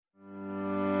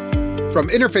From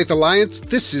Interfaith Alliance,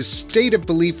 this is State of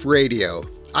Belief Radio.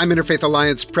 I'm Interfaith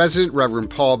Alliance President, Reverend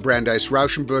Paul Brandeis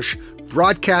Rauschenbusch,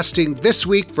 broadcasting this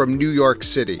week from New York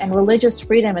City. And religious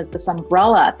freedom is this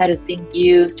umbrella that is being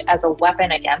used as a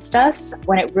weapon against us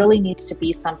when it really needs to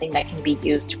be something that can be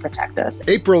used to protect us.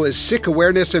 April is Sikh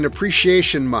Awareness and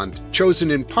Appreciation Month, chosen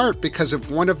in part because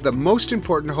of one of the most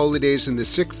important holy days in the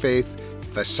Sikh faith,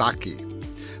 Vaisakhi.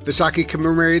 Vaisakhi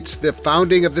commemorates the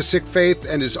founding of the Sikh faith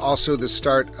and is also the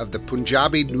start of the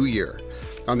Punjabi New Year.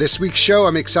 On this week's show,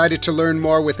 I'm excited to learn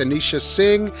more with Anisha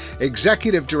Singh,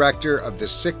 Executive Director of the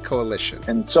Sikh Coalition.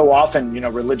 And so often,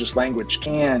 religious language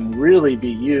can really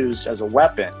be used as a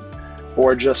weapon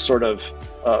or just sort of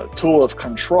a tool of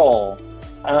control.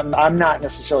 I'm not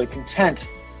necessarily content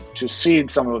to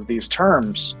cede some of these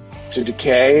terms to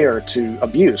decay or to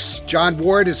abuse. John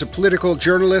Ward is a political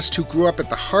journalist who grew up at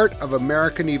the heart of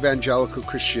American evangelical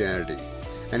Christianity,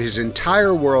 and his entire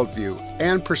worldview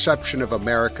and perception of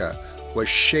America was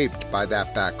shaped by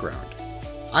that background.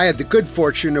 I had the good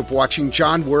fortune of watching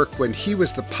John work when he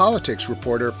was the politics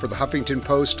reporter for the Huffington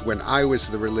Post when I was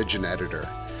the religion editor.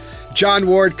 John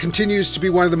Ward continues to be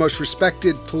one of the most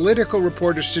respected political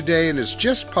reporters today and has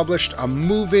just published a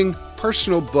moving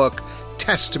personal book,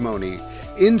 Testimony,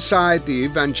 Inside the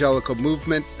Evangelical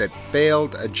Movement That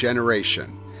Failed a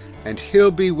Generation. And he'll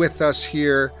be with us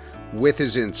here with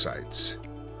his insights.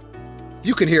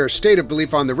 You can hear State of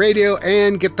Belief on the radio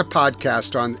and get the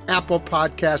podcast on Apple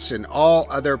Podcasts and all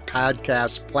other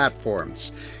podcast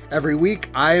platforms. Every week,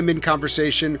 I am in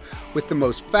conversation with the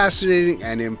most fascinating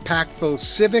and impactful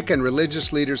civic and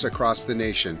religious leaders across the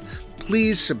nation.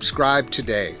 Please subscribe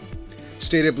today.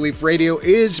 State of Belief Radio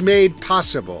is made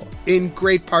possible in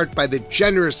great part by the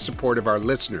generous support of our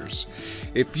listeners.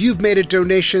 If you've made a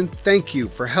donation, thank you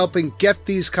for helping get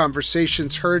these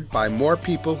conversations heard by more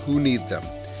people who need them.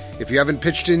 If you haven't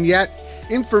pitched in yet,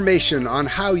 information on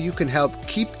how you can help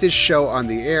keep this show on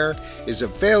the air is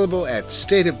available at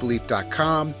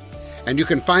stateofbelief.com, and you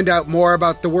can find out more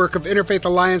about the work of Interfaith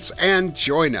Alliance and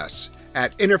join us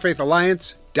at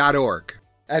interfaithalliance.org.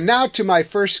 And now to my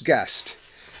first guest.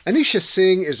 Anisha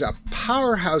Singh is a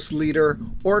powerhouse leader,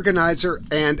 organizer,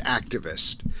 and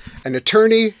activist. An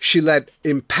attorney, she led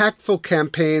impactful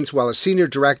campaigns while a senior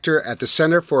director at the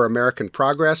Center for American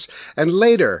Progress, and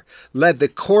later led the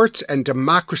Courts and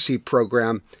Democracy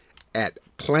program at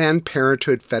Planned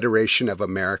Parenthood Federation of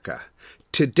America.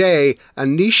 Today,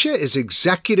 Anisha is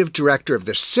executive director of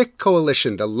the Sikh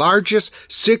Coalition, the largest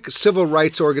Sikh civil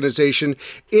rights organization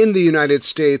in the United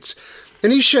States.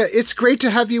 Anisha, it's great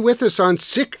to have you with us on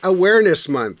Sikh Awareness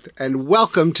Month, and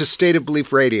welcome to State of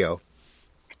Belief Radio.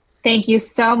 Thank you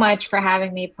so much for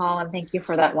having me, Paul, and thank you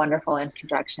for that wonderful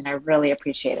introduction. I really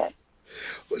appreciate it.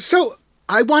 So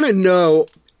I want to know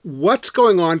what's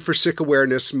going on for Sikh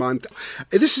Awareness Month.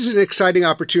 This is an exciting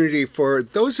opportunity for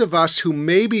those of us who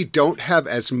maybe don't have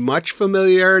as much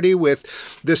familiarity with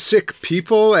the Sikh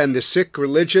people and the Sikh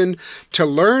religion to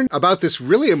learn about this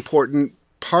really important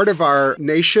part of our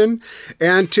nation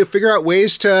and to figure out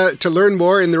ways to learn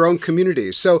more in their own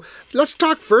communities. So let's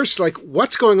talk first,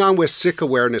 what's going on with Sikh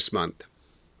Awareness Month?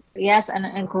 Yes, and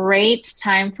a great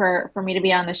time for me to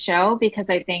be on the show because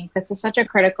I think this is such a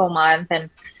critical month and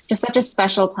just such a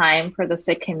special time for the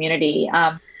Sikh community.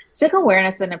 Sikh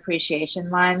Awareness and Appreciation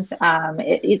Month,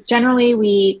 generally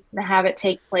we have it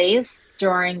take place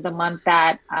during the month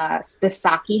that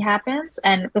Vaisakhi happens.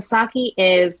 And Vaisakhi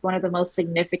is one of the most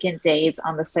significant days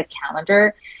on the Sikh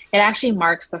calendar. It actually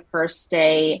marks the first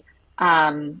day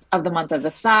of the month of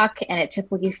Vaisakh, and it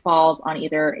typically falls on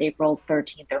either April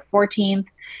 13th or 14th.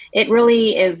 It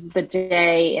really is the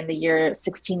day in the year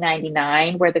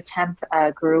 1699 where the 10th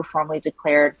Guru formally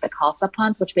declared the Khalsa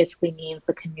Panth, which basically means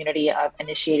the community of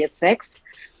initiated Sikhs,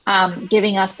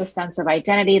 giving us the sense of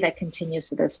identity that continues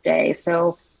to this day.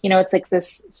 So, it's like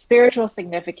this spiritual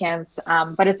significance,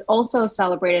 but it's also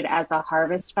celebrated as a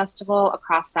harvest festival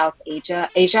across South Asia,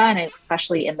 and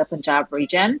especially in the Punjab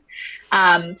region.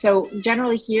 So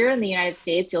generally here in the United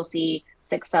States, you'll see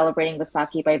Sikhs celebrating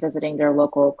Vaisakhi by visiting their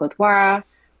local Gurdwara,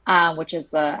 which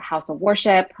is the house of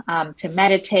worship, to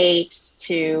meditate,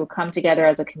 to come together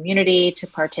as a community, to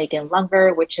partake in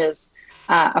langar, which is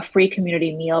a free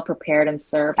community meal prepared and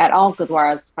served at all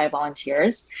Gurdwaras by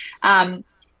volunteers.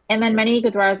 And then many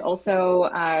Gurdwaras also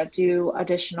do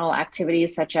additional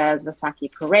activities such as Vaisakhi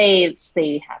parades.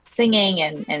 They have singing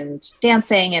and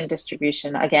dancing and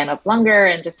distribution, again, of langar,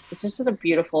 and it's just a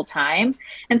beautiful time.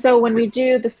 And so when we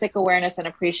do the Sikh Awareness and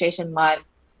Appreciation Month,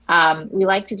 we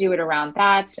like to do it around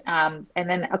that. And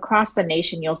then across the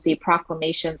nation, you'll see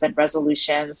proclamations and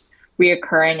resolutions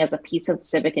reoccurring as a piece of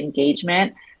civic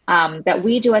engagement that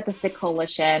we do at the Sikh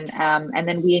Coalition. And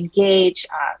then we engage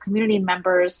community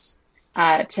members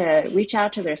to reach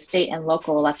out to their state and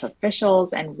local elected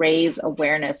officials and raise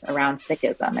awareness around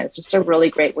Sikhism. And it's just a really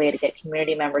great way to get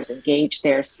community members engaged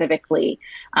there civically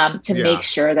to make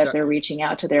sure that they're reaching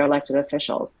out to their elected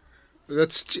officials.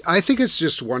 I think it's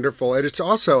just wonderful. And it's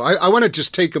also, I want to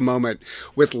just take a moment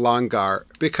with Langar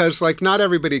because like not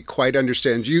everybody quite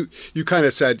understands. You kind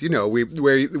of said,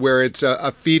 where it's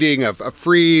a feeding of a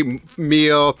free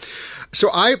meal. So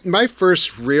my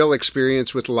first real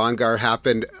experience with Langar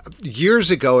happened years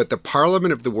ago at the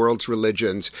Parliament of the World's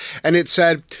Religions. And it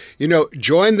said,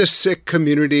 join the Sikh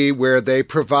community where they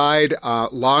provide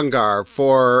Langar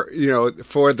for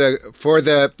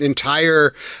the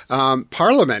entire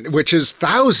Parliament, which is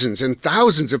thousands and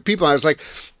thousands of people. I was like,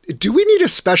 do we need a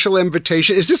special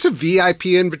invitation? Is this a VIP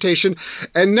invitation?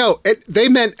 And no, they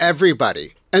meant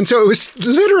everybody. And so it was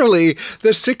literally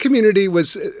the Sikh community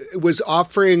was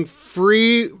offering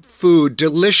free food,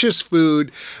 delicious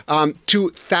food, to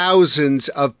thousands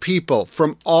of people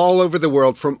from all over the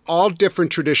world, from all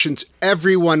different traditions,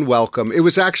 everyone welcome. It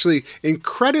was actually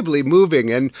incredibly moving.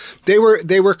 And they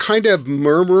were kind of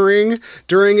murmuring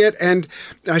during it. And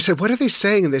I said, what are they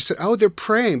saying? And they said, oh, they're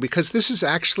praying because this is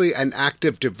actually an act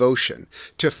of devotion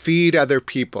to feed other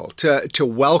people, to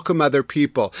welcome other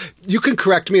people. You can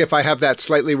correct me if I have that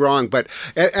slightly wrong, but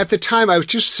at the time I was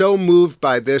just so moved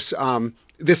by this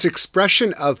this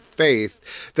expression of faith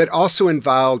that also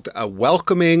involved a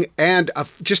welcoming and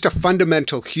just a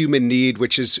fundamental human need,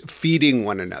 which is feeding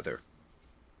one another.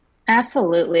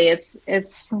 Absolutely.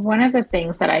 It's one of the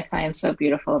things that I find so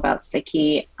beautiful about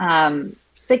Sikhi.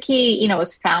 Sikhi,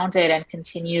 was founded and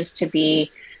continues to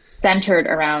be centered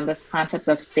around this concept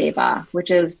of seva, which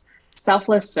is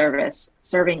selfless service,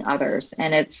 serving others.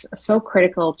 And it's so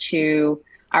critical to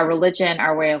our religion,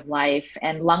 our way of life.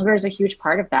 And langar is a huge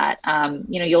part of that.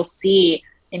 You'll see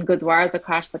in gurdwaras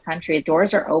across the country,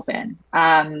 doors are open.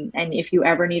 And if you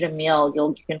ever need a meal,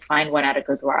 you can find one at a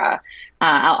gurdwara.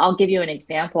 I'll give you an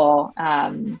example.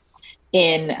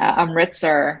 In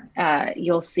Amritsar,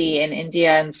 you'll see in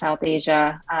India and South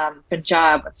Asia,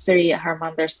 Punjab, Sri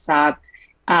Harmandir Sahib,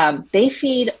 they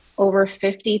feed over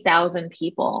 50,000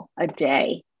 people a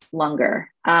day langar.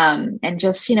 And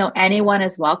just, anyone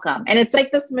is welcome. And it's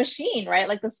like this machine, right?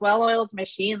 Like this well-oiled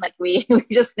machine. Like we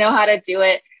just know how to do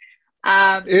it.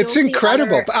 It's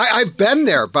incredible. I've been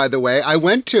there, by the way. I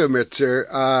went to Amritsar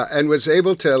and was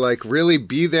able to like really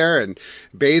be there and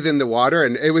bathe in the water.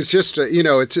 And it was just, so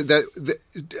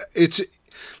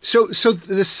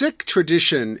the Sikh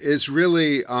tradition is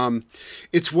really,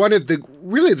 it's one of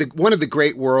the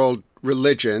great world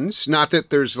religions. Not that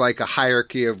there's like a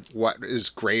hierarchy of what is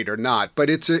great or not,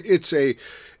 but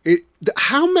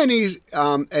how many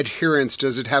adherents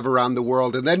does it have around the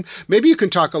world? And then maybe you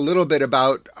can talk a little bit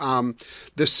about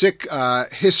the Sikh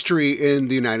history in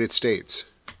the United States.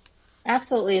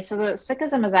 Absolutely. So the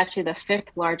Sikhism is actually the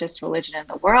fifth largest religion in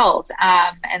the world.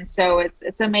 And so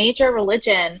it's a major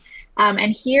religion.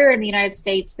 And here in the United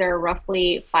States, there are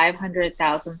roughly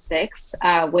 500,000 Sikhs,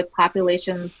 with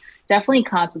populations definitely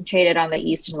concentrated on the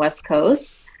East and West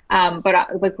Coast,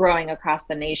 but growing across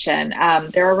the nation.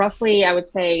 There are roughly, I would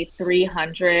say,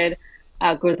 300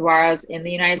 gurdwaras in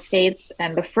the United States.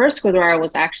 And the first gurdwara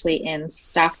was actually in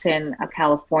Stockton,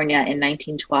 California in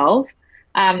 1912.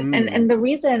 And the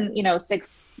reason,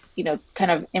 Sikhs,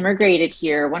 kind of immigrated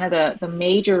here, one of the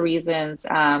major reasons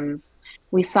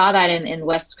we saw that in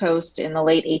West Coast in the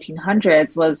late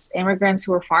 1800s was immigrants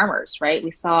who were farmers, right?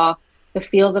 We saw the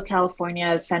fields of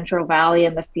California's Central Valley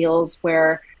and the fields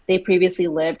where they previously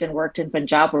lived and worked in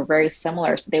Punjab were very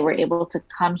similar. So they were able to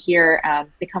come here,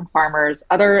 become farmers.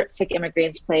 Other Sikh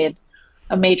immigrants played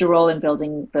a major role in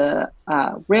building the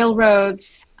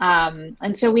railroads.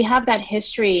 And so we have that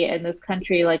history in this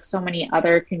country, like so many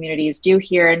other communities do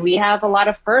here. And we have a lot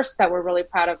of firsts that we're really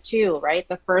proud of too, right?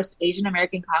 The first Asian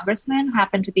American congressman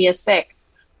happened to be a Sikh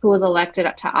who was elected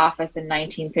to office in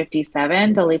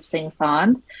 1957, Dalip Singh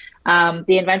Sandh.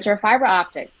 The inventor of fiber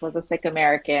optics was a Sikh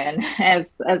American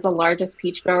as the largest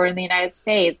peach grower in the United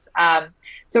States.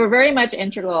 So we're very much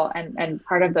integral and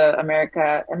part of the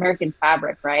American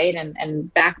fabric, right?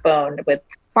 And backbone with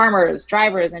farmers,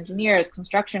 drivers, engineers,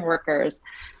 construction workers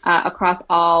across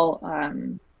all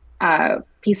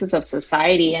pieces of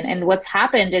society. And what's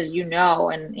happened is,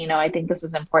 and I think this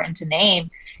is important to name,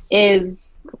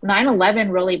 is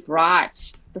 9/11 really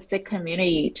brought the Sikh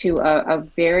community to a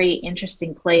very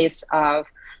interesting place of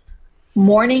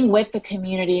mourning with the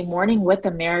community, mourning with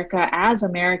America as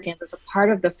Americans, as a part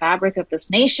of the fabric of this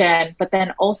nation, but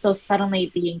then also suddenly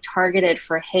being targeted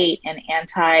for hate and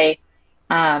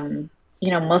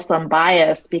Muslim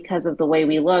bias because of the way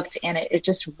we looked. And it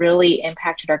just really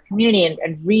impacted our community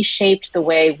and reshaped the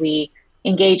way we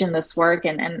engage in this work.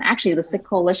 And actually, the Sikh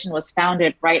Coalition was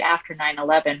founded right after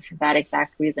 9/11 for that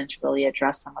exact reason, to really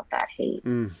address some of that hate.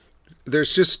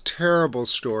 There's just terrible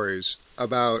stories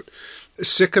about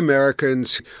Sikh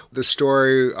Americans. The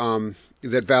story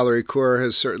that Valerie Kaur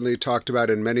has certainly talked about,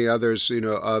 and many others,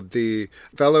 of the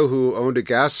fellow who owned a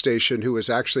gas station who was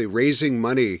actually raising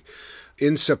money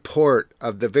in support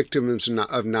of the victims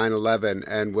of 9/11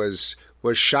 and was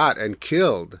shot and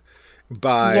killed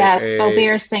by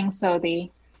Balbir Singh Sodhi.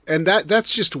 And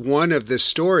that's just one of the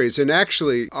stories. And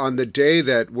actually, on the day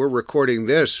that we're recording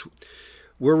this,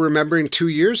 we're remembering 2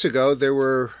 years ago, there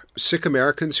were Sikh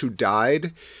Americans who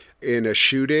died in a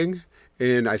shooting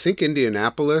in, I think,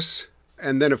 Indianapolis.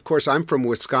 And then, of course, I'm from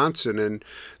Wisconsin. And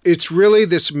it's really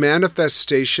this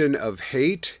manifestation of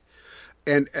hate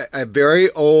and a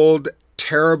very old,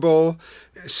 terrible,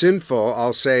 sinful,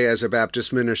 I'll say as a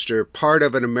Baptist minister, part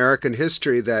of an American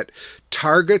history that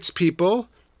targets people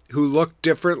who look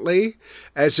differently,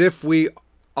 as if we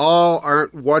all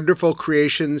aren't wonderful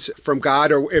creations from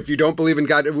God, or if you don't believe in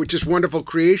God, we're just wonderful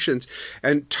creations,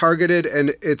 and targeted.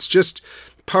 And it's just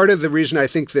part of the reason I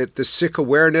think that the Sikh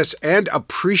Awareness and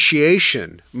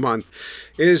Appreciation Month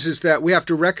is that we have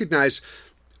to recognize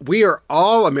we are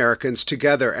all Americans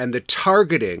together, and the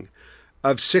targeting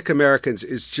of Sikh Americans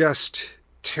is just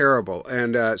terrible.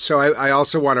 And so I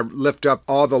also want to lift up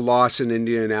all the loss in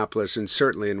Indianapolis and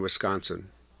certainly in Wisconsin.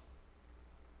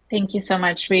 Thank you so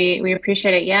much. We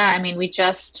appreciate it. Yeah, I mean, we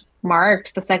just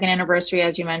marked the second anniversary,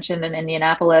 as you mentioned, in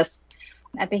Indianapolis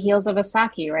at the heels of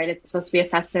Vaisakhi, right? It's supposed to be a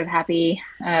festive, happy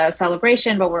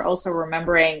celebration, but we're also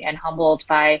remembering and humbled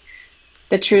by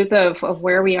the truth of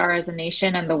where we are as a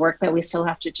nation and the work that we still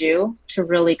have to do to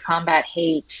really combat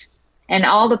hate and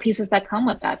all the pieces that come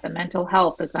with that, the mental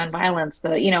health, the gun violence,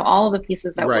 all of the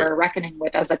pieces that we're reckoning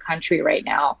with as a country right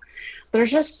now.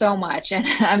 There's just so much. And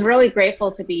I'm really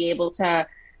grateful to be able to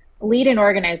lead an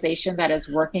organization that is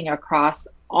working across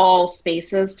all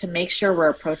spaces to make sure we're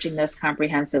approaching this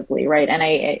comprehensively, right?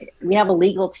 And we have a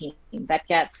legal team that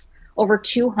gets over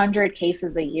 200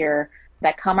 cases a year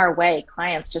that come our way,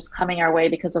 clients just coming our way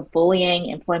because of bullying,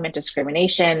 employment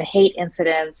discrimination, hate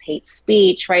incidents, hate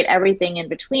speech, right? Everything in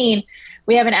between.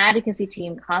 We have an advocacy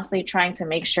team constantly trying to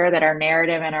make sure that our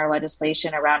narrative and our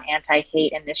legislation around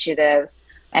anti-hate initiatives,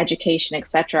 education, et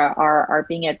cetera, are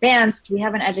being advanced. We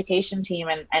have an education team,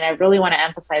 and I really want to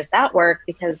emphasize that work,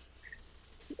 because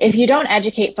if you don't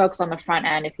educate folks on the front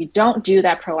end, if you don't do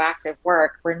that proactive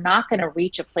work, we're not going to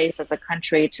reach a place as a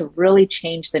country to really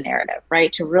change the narrative,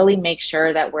 right? To really make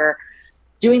sure that we're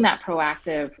doing that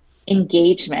proactive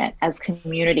engagement as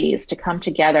communities to come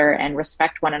together and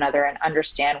respect one another and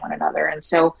understand one another. And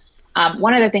so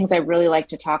one of the things I really like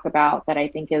to talk about that I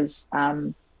think is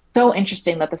so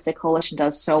interesting that the Sikh Coalition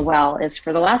does so well is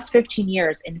for the last 15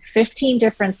 years in 15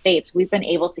 different states, we've been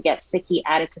able to get Sikhi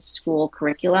added to school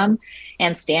curriculum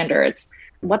and standards.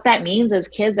 What that means is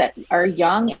kids that are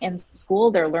young in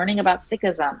school, they're learning about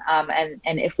Sikhism.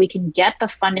 And if we can get the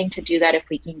funding to do that, if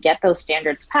we can get those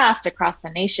standards passed across the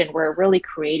nation, we're really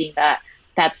creating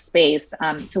that space.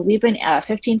 So we've been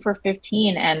 15 for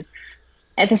 15, and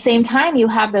at the same time, you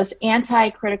have this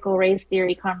anti-critical race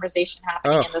theory conversation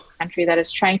happening in this country that is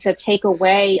trying to take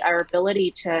away our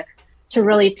ability to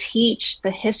really teach the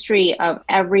history of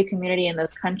every community in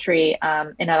this country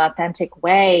in an authentic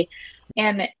way.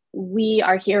 And we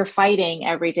are here fighting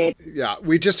every day. Yeah,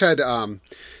 we just had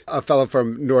a fellow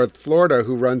from North Florida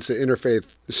who runs the Interfaith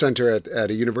Center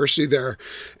at a university there.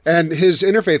 And his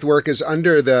interfaith work is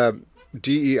under the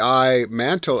DEI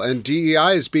mantle, and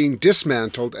DEI is being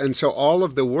dismantled. And so all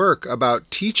of the work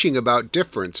about teaching about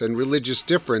difference and religious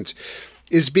difference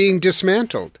is being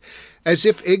dismantled, as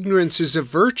if ignorance is a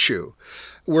virtue.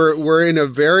 We're in a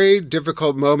very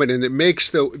difficult moment, and it makes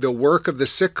the work of the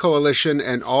Sikh Coalition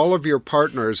and all of your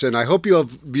partners, and I hope you'll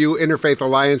view Interfaith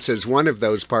Alliance as one of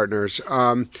those partners.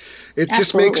 It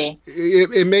just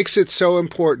makes it so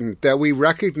important that we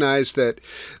recognize that,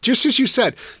 just as you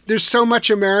said, there's so much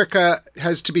America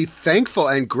has to be thankful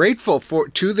and grateful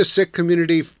to the Sikh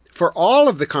community for all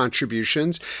of the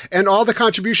contributions and all the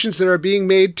contributions that are being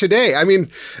made today. I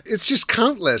mean, it's just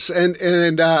countless.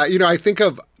 And I think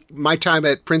of my time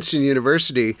at Princeton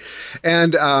University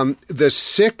and the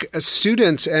Sikh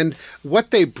students and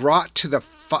what they brought to the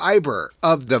fiber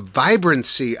of the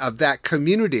vibrancy of that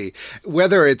community,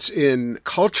 whether it's in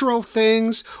cultural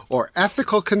things or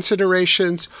ethical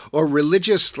considerations or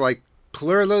religious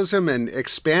pluralism and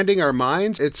expanding our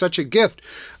minds. It's such a gift.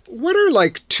 What are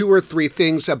like 2 or 3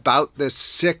 things about the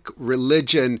Sikh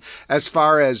religion as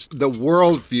far as the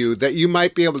worldview that you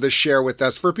might be able to share with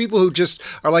us for people who just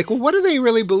are like, well, what do they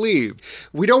really believe?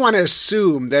 We don't want to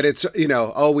assume that it's,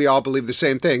 oh, we all believe the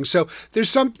same thing. So there's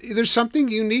something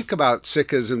unique about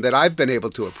Sikhism that I've been able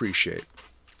to appreciate.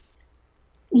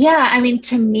 Yeah, I mean,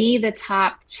 to me, the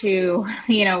top 2,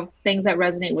 things that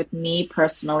resonate with me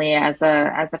personally as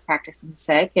a practicing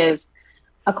Sikh is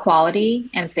equality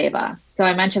and seva. So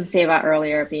I mentioned seva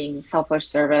earlier, being selfish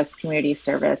service, community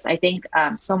service. I think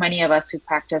so many of us who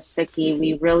practice Sikhi,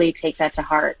 we really take that to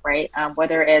heart, right?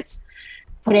 Whether it's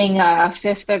putting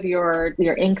 1/5 of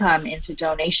your income into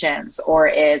donations, or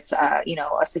it's a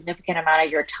significant amount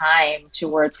of your time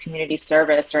towards community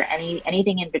service, or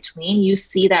anything in between, you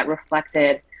see that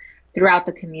reflected throughout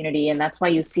the community. And that's why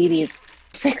you see these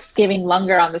Sikhs giving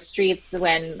langar on the streets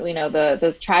when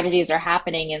the tragedies are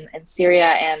happening in Syria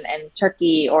and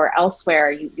Turkey or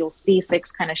elsewhere. You'll see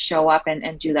Sikhs kind of show up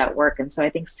and do that work. And so I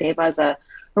think seva is a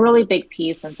really big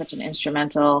piece and such an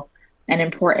instrumental an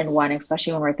important one,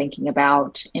 especially when we're thinking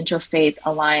about interfaith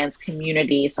alliance,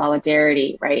 community,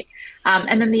 solidarity, right?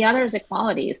 And then the other is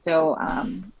equality. So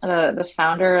the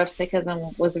founder of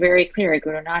Sikhism was very clear,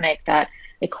 Guru Nanak, that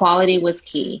equality was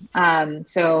key.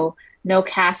 So no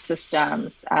caste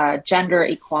systems, gender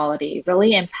equality,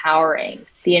 really empowering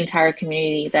the entire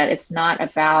community, that it's not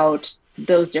about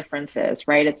those differences,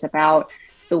 right? It's about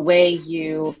the way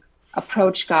you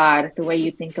approach God, the way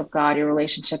you think of God, your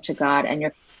relationship to God, and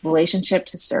your relationship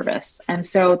to service. And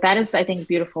so that is, I think,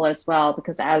 beautiful as well,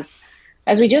 because as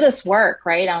we do this work,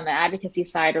 right, on the advocacy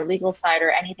side or legal side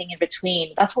or anything in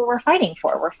between, that's what we're fighting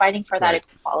for. We're fighting for that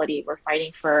equality. We're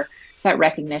fighting for that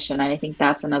recognition. And I think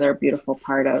that's another beautiful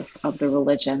part of the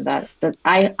religion that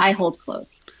I hold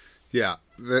close. Yeah,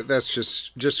 that's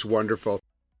just wonderful.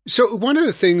 So one of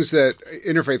the things that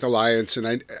Interfaith Alliance,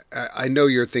 and I know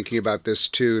you're thinking about this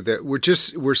too, that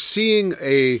we're seeing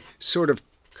a sort of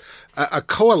a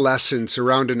coalescence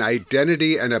around an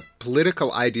identity and a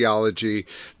political ideology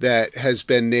that has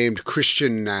been named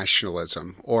Christian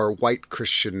nationalism or white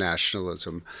Christian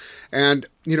nationalism. And,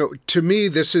 to me,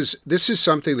 this is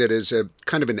something that is a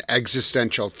kind of an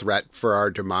existential threat for our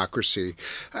democracy.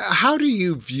 How do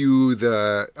you view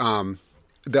the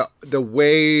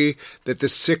way that the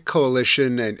Sikh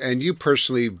coalition and you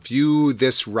personally view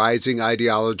this rising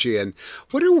ideology, and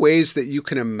what are ways that you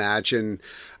can imagine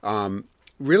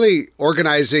really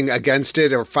organizing against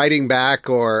it or fighting back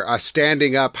or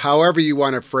standing up, however you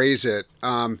want to phrase it,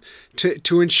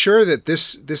 to ensure that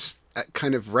this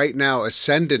kind of right now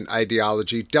ascendant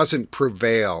ideology doesn't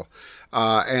prevail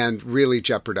and really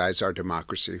jeopardize our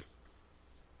democracy?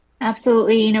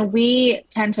 Absolutely. We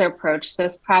tend to approach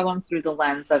this problem through the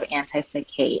lens of anti-Sikh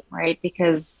hate, right?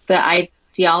 Because the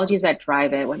ideologies that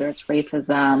drive it, whether it's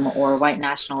racism or white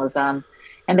nationalism,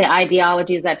 and the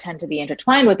ideologies that tend to be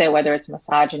intertwined with it, whether it's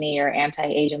misogyny or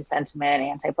anti-Asian sentiment,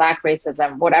 anti-Black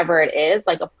racism, whatever it is,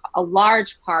 like a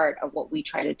large part of what we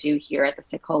try to do here at the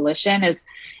Sikh Coalition is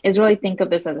really think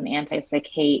of this as an anti-Sikh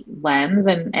hate lens.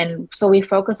 And so we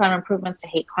focus on improvements to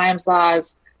hate crimes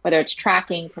laws, whether it's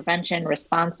tracking, prevention,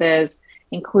 responses,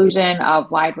 inclusion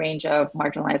of wide range of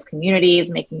marginalized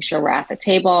communities, making sure we're at the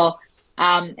table.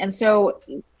 And so,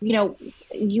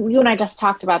 you and I just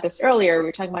talked about this earlier. We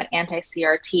were talking about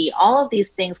anti-CRT. All of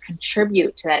these things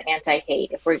contribute to that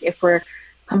anti-hate. If we're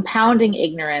compounding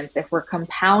ignorance, if we're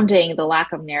compounding the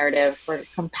lack of narrative, if we're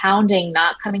compounding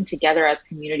not coming together as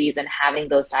communities and having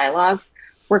those dialogues,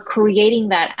 we're creating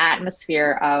that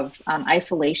atmosphere of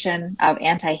isolation, of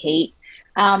anti-hate.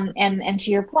 And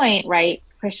to your point, right,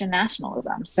 Christian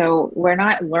nationalism. So we're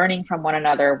not learning from one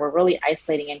another. We're really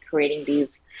isolating and creating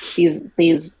these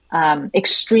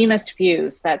extremist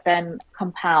views that then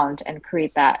compound and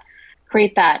create that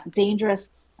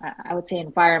dangerous, I would say,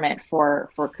 environment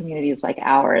for communities like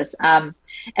ours. And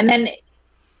then,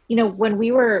 when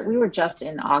we were just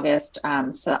in August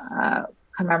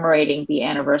commemorating the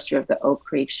anniversary of the Oak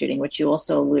Creek shooting, which you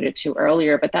also alluded to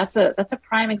earlier, but that's a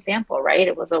prime example, right?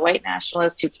 It was a white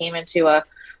nationalist who came into a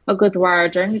gurdwara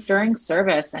during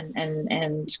service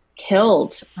and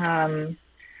killed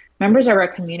members of our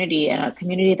community, and a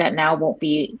community that now won't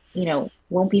be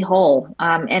whole.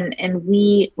 And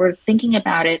we were thinking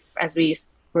about it as we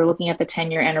were looking at the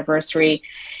 10-year anniversary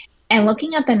and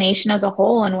looking at the nation as a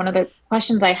whole. And one of the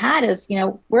questions I had is,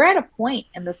 we're at a point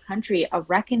in this country, a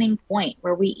reckoning point,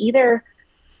 where we either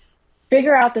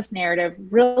figure out this narrative,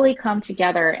 really come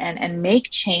together and make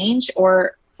change,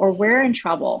 or we're in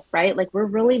trouble, right? Like, we're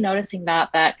really noticing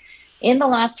that In the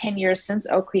last 10 years since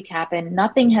Oak Creek happened,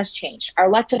 nothing has changed. Our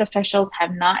elected officials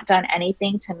have not done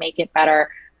anything to make it better.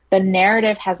 The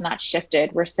narrative has not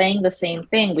shifted. We're saying the same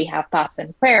thing. We have thoughts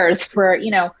and prayers.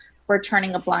 We're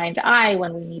turning a blind eye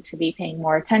when we need to be paying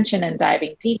more attention and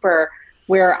diving deeper.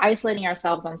 We're isolating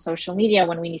ourselves on social media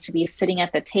when we need to be sitting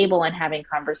at the table and having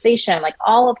conversation. Like,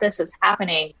 all of this is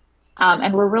happening.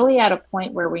 And we're really at a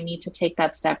point where we need to take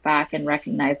that step back and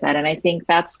recognize that. And I think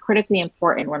that's critically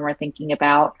important when we're thinking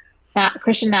about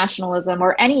Christian nationalism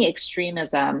or any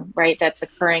extremism, right, that's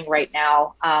occurring right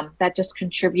now, that just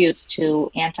contributes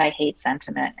to anti-hate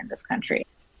sentiment in this country.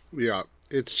 Yeah,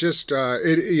 it's just,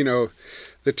 the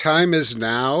time is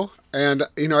now. And,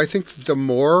 I think the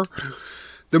more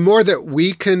that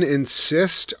we can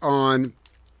insist on,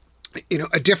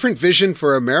 a different vision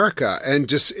for America and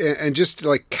just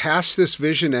like cast this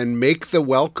vision and make the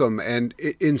welcome and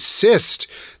insist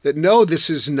that, no, this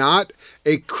is not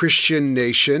a Christian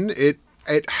nation.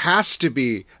 It has to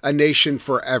be a nation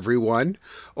for everyone,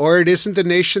 or it isn't the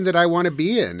nation that I want to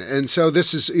be in. And so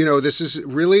this is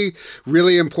really,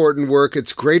 really important work.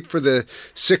 It's great for the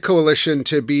Sikh Coalition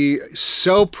to be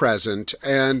so present.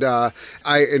 And I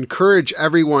encourage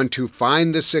everyone to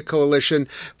find the Sikh Coalition,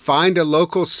 find a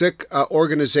local Sikh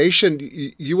organization.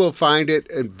 You will find it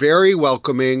very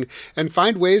welcoming, and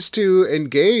find ways to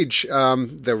engage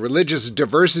the religious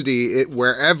diversity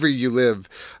wherever you live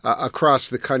across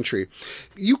the country.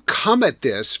 You come at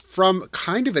this from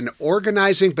kind of an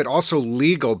organizing but also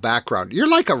legal background. You're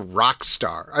like a rock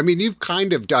star. I mean, you've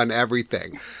kind of done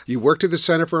everything. You worked at the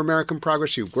Center for American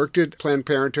Progress. You've worked at Planned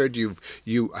Parenthood.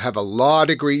 You have a law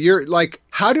degree. You're like,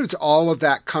 how does all of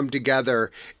that come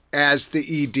together as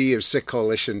the ED of Sikh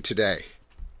Coalition today?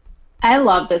 I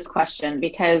love this question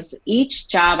because each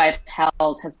job I've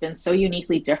held has been so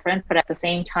uniquely different, but at the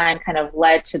same time kind of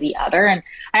led to the other. And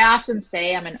I often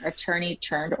say I'm an attorney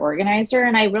turned organizer,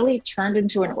 and I really turned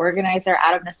into an organizer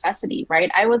out of necessity, right?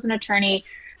 I was an attorney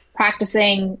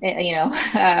practicing,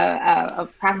 a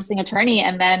practicing attorney,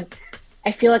 and then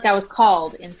I feel like I was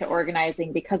called into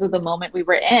organizing because of the moment we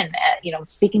were in,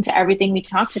 speaking to everything we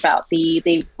talked about,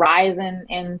 the rise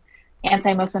in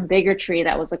anti-Muslim bigotry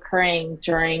that was occurring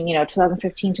during,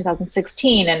 2015,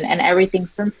 2016, and everything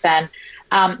since then.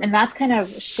 And that's kind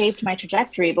of shaped my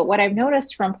trajectory. But what I've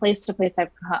noticed from place to place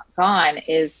I've gone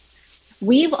is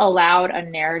we've allowed a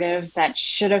narrative that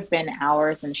should have been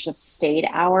ours and should have stayed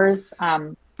ours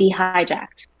be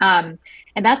hijacked. And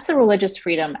that's the religious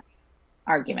freedom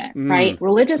argument, right?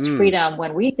 Religious freedom,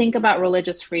 when we think about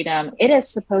religious freedom, it is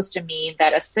supposed to mean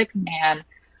that a Sikh man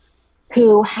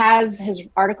who has his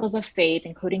articles of faith,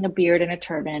 including a beard and a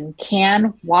turban,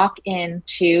 can walk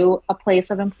into a place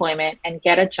of employment and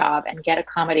get a job and get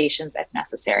accommodations if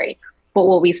necessary. But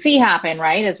what we see happen,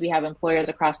 right, is we have employers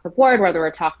across the board, whether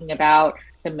we're talking about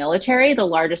the military, the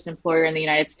largest employer in the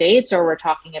United States, or we're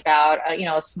talking about,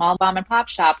 a small mom and pop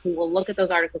shop who will look at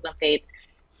those articles of faith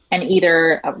and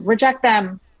either reject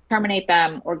them, terminate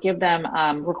them, or give them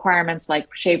requirements like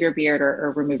shave your beard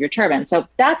or remove your turban. So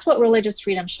that's what religious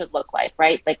freedom should look like,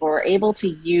 right? Like, we're able to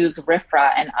use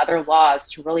RFRA and other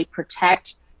laws to really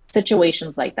protect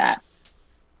situations like that.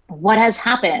 What has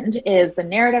happened is the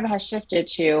narrative has shifted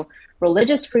to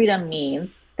religious freedom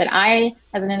means that I,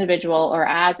 as an individual or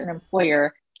as an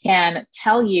employer, can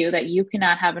tell you that you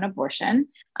cannot have an abortion.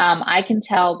 I can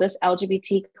tell this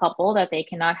LGBT couple that they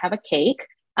cannot have a cake.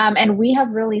 And we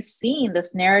have really seen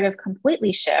this narrative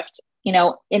completely shift,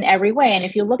 in every way. And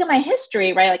if you look at my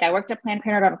history, right, like I worked at Planned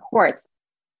Parenthood on courts,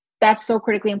 that's so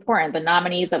critically important. The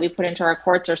nominees that we put into our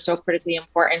courts are so critically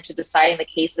important to deciding the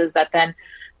cases that then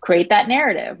create that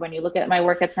narrative. When you look at my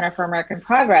work at Center for American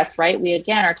Progress, right, we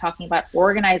again are talking about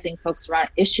organizing folks around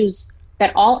issues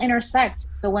that all intersect.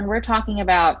 So when we're talking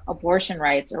about abortion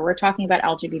rights, or we're talking about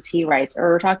LGBT rights, or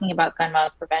we're talking about gun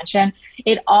violence prevention,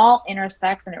 it all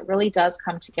intersects, and it really does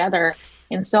come together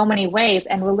in so many ways.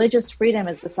 And religious freedom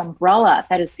is this umbrella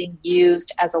that is being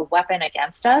used as a weapon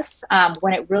against us,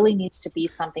 when it really needs to be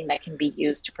something that can be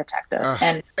used to protect us.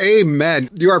 And amen.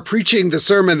 You are preaching the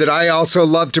sermon that I also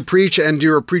love to preach, and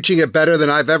you are preaching it better than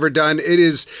I've ever done. It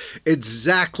is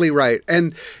exactly right.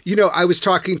 And, I was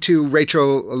talking to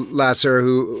Rachel Lasser,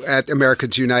 who at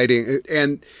Americans Uniting,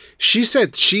 and she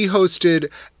said she hosted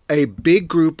a big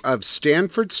group of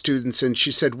Stanford students, and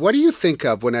she said, "What do you think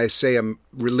of when I say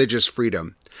religious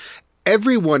freedom?"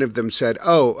 Every one of them said,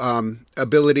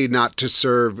 ability not to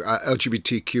serve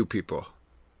LGBTQ people.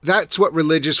 That's what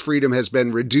religious freedom has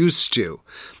been reduced to.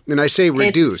 And I say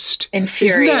reduced. It's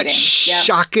infuriating. Isn't that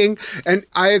shocking? And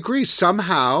I agree.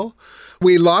 Somehow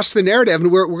We lost the narrative,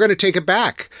 and we're going to take it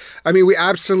back. I mean, we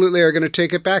absolutely are going to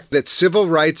take it back, that civil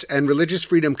rights and religious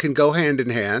freedom can go hand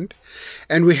in hand,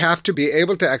 and we have to be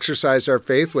able to exercise our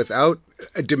faith without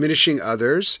diminishing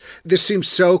others. This seems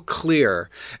so clear,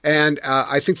 and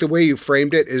I think the way you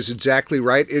framed it is exactly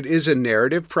right. It is a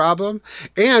narrative problem,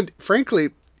 and frankly,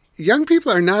 young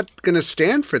people are not going to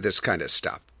stand for this kind of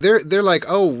stuff. They're like,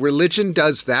 oh, religion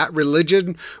does that.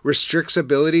 Religion restricts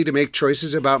ability to make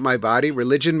choices about my body.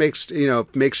 Religion makes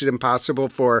it impossible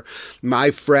for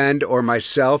my friend or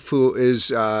myself who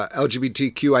is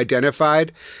LGBTQ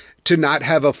identified to not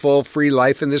have a full, free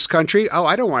life in this country. Oh,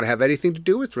 I don't want to have anything to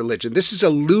do with religion. This is a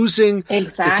losing.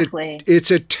 Exactly. It's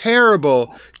a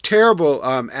terrible, terrible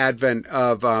advent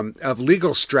of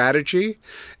legal strategy,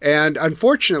 and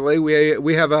unfortunately,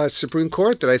 we have a Supreme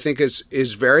Court that I think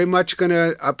is very much going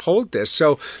to uphold this.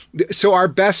 So our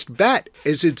best bet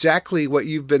is exactly what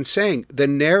you've been saying, the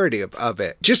narrative of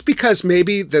it. Just because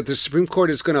maybe that the Supreme Court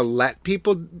is going to let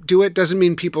people do it doesn't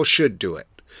mean people should do it.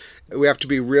 We have to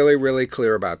be really, really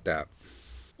clear about that.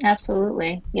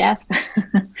 Absolutely. Yes.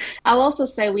 I'll also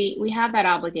say we have that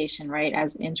obligation, right,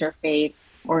 as interfaith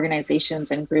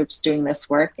organizations and groups doing this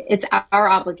work. It's our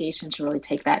obligation to really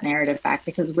take that narrative back,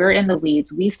 because we're in the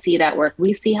weeds. We see that work.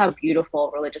 We see how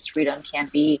beautiful religious freedom can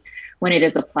be when it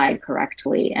is applied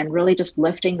correctly. And really just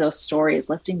lifting those stories,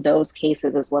 lifting those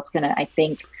cases is what's going to, I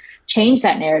think, change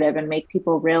that narrative and make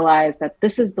people realize that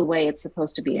this is the way it's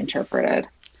supposed to be interpreted.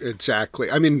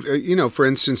 Exactly. I mean, for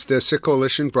instance, the Sikh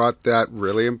Coalition brought that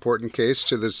really important case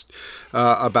to this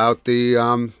about the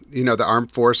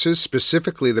armed forces,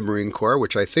 specifically the Marine Corps,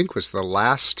 which I think was the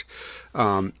last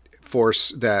force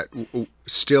that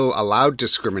still allowed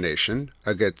discrimination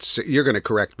against. You're going to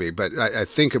correct me, but I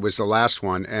think it was the last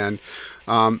one, and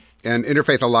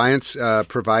Interfaith Alliance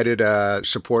provided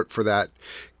support for that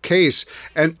case.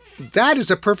 And that is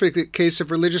a perfect case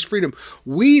of religious freedom.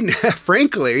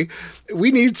 Frankly, we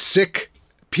need Sikh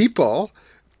people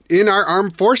in our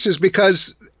armed forces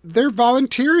because they're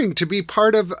volunteering to be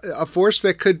part of a force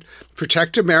that could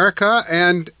protect America,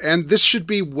 and this should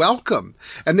be welcome,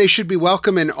 and they should be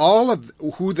welcome in all of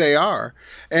who they are,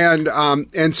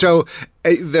 and so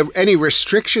any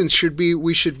restrictions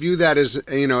we should view that as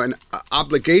an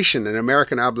obligation, an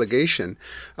American obligation,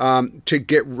 to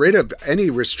get rid of any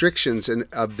restrictions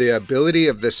of the ability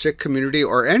of the Sikh community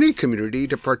or any community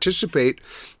to participate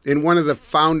in one of the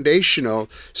foundational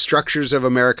structures of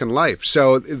American life.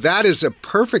 So that is a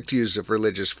perfect use of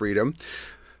religious freedom,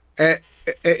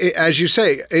 as you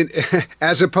say,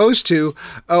 as opposed to,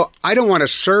 oh, I don't want to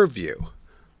serve you,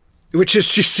 which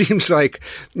just seems like,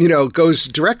 goes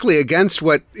directly against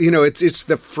what, it's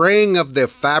the fraying of the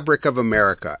fabric of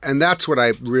America. And that's what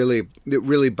it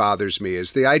really bothers me,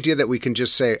 is the idea that we can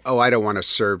just say, oh, I don't want to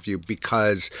serve you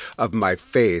because of my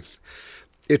faith.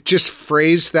 It just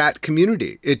frays that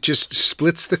community. It just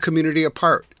splits the community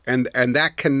apart. And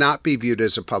that cannot be viewed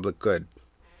as a public good.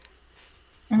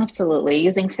 Absolutely.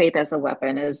 Using faith as a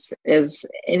weapon is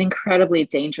an incredibly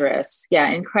dangerous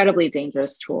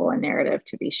tool and narrative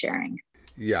to be sharing.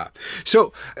 Yeah.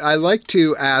 So I like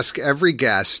to ask every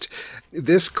guest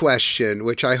this question,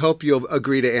 which I hope you'll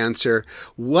agree to answer.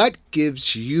 What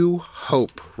gives you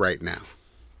hope right now?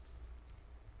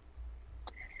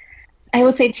 I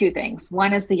would say two things.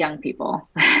 One is the young people.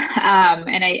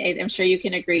 And I'm sure you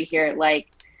can agree here, like,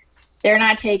 they're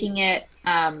not taking it.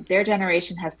 Their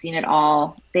generation has seen it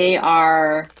all. They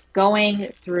are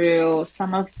going through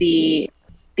some of the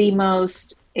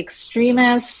most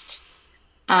extremist,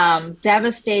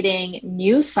 devastating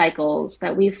news cycles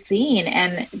that we've seen.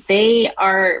 And they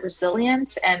are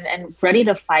resilient and ready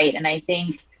to fight. And I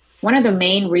think one of the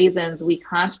main reasons we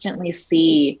constantly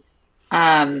see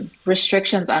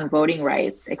restrictions on voting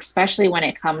rights, especially when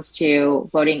it comes to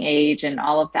voting age and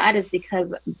all of that, is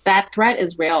because that threat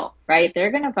is real, right? They're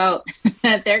going to vote.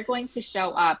 They're going to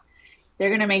show up. They're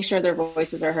going to make sure their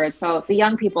voices are heard. So the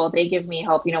young people, they give me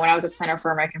hope. When I was at Center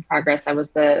for American Progress, I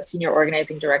was the senior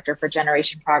organizing director for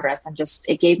Generation Progress, and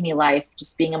it gave me life,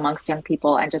 just being amongst young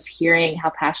people and just hearing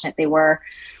how passionate they were,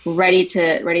 ready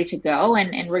to go.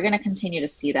 And we're going to continue to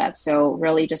see that. So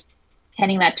really just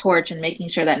handing that torch and making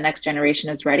sure that next generation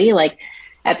is ready. Like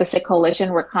at the Sikh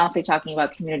Coalition, we're constantly talking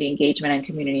about community engagement and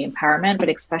community empowerment, but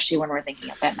especially when we're thinking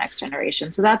of that next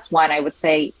generation. So that's one, I would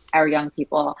say, our young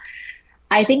people.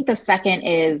 I think the second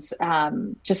is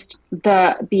just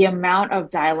the amount of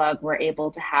dialogue we're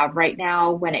able to have right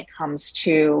now when it comes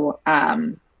to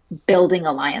building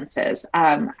alliances.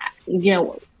 I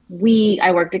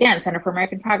worked again, Center for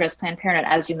American Progress, Planned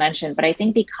Parenthood, as you mentioned, but I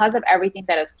think because of everything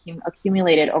that has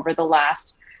accumulated over the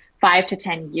last 5 to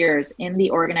 10 years in the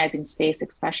organizing space,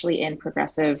 especially in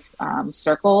progressive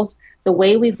circles, the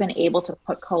way we've been able to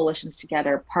put coalitions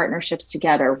together, partnerships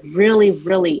together, really,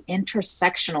 really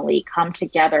intersectionally come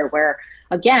together where,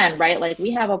 again, right, like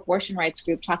we have abortion rights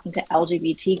group talking to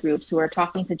LGBT groups who are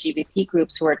talking to GBP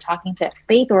groups who are talking to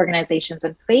faith organizations,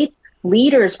 and faith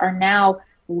leaders are now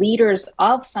leaders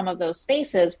of some of those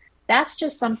spaces. That's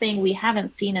just something we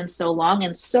haven't seen in so long,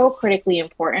 and so critically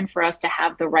important for us to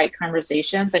have the right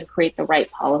conversations and create the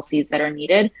right policies that are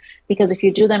needed. Because if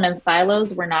you do them in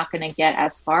silos, we're not going to get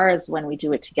as far as when we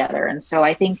do it together. And so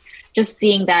I think just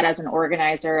seeing that as an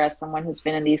organizer, as someone who's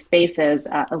been in these spaces,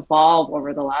 evolve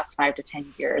over the last 5 to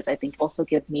 10 years, I think also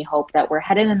gives me hope that we're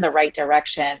headed in the right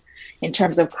direction in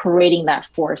terms of creating that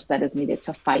force that is needed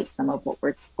to fight some of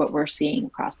what we're seeing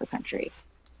across the country.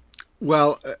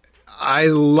 Well, I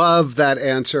love that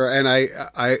answer, and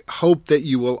I hope that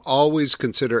you will always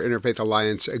consider Interfaith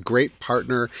Alliance a great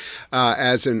partner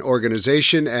as an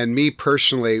organization. And me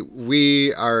personally,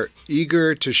 we are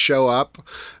eager to show up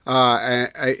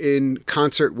in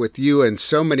concert with you and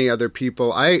so many other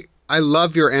people. I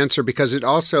love your answer because it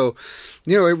also,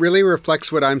 it really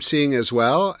reflects what I'm seeing as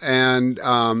well. And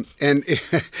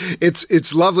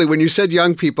it's lovely. When you said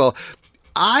young people,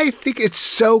 I think it's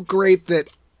so great that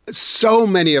so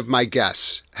many of my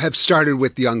guests have started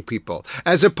with young people,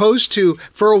 as opposed to,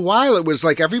 for a while, it was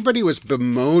like everybody was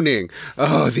bemoaning,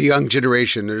 oh, the young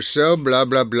generation, they're so blah,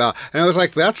 blah, blah. And I was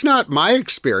like, that's not my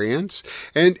experience.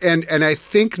 And I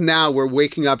think now we're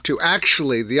waking up to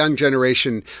actually the young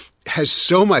generation has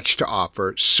so much to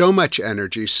offer, so much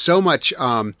energy, so much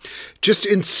just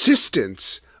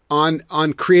insistence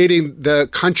on creating the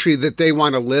country that they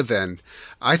want to live in.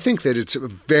 I think that it's a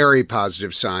very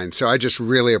positive sign. So I just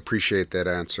really appreciate that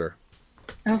answer.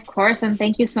 Of course. And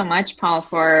thank you so much, Paul,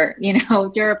 for,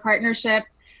 your partnership,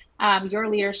 your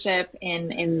leadership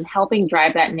in helping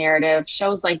drive that narrative.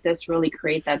 Shows like this really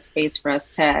create that space for us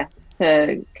to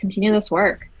continue this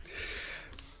work.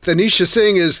 Anisha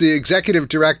Singh is the executive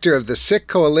director of the Sikh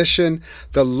Coalition,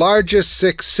 the largest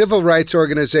Sikh civil rights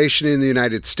organization in the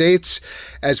United States.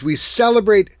 As we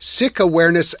celebrate Sikh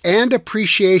Awareness and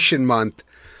Appreciation Month,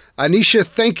 Anisha,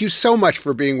 thank you so much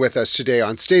for being with us today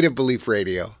on State of Belief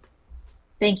Radio.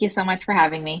 Thank you so much for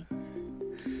having me.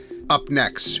 Up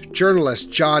next,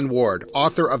 journalist John Ward,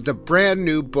 author of the brand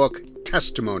new book,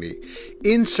 Testimony,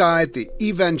 Inside the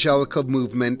Evangelical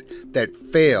Movement That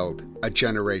Failed a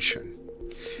Generation.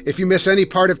 If you miss any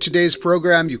part of today's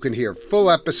program, you can hear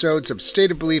full episodes of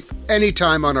State of Belief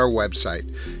anytime on our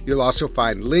website. You'll also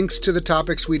find links to the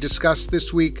topics we discussed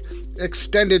this week,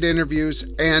 extended interviews,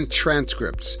 and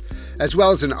transcripts, as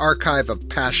well as an archive of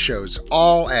past shows,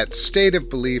 all at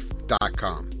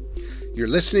stateofbelief.com. You're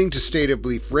listening to State of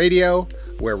Belief Radio,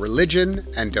 where religion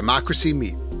and democracy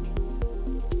meet.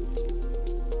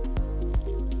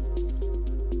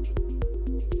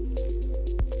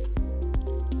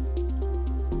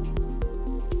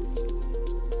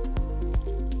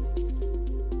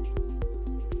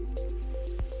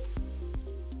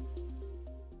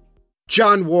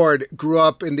 John Ward grew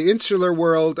up in the insular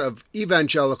world of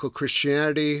evangelical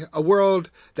Christianity, a world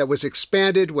that was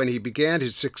expanded when he began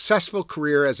his successful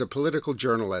career as a political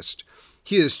journalist.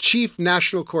 He is chief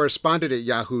national correspondent at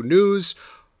Yahoo News,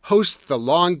 hosts the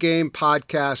Long Game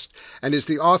podcast, and is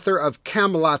the author of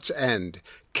Camelot's End,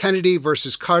 Kennedy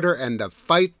versus Carter and the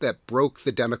Fight That Broke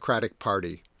the Democratic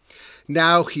Party.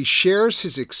 Now he shares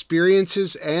his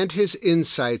experiences and his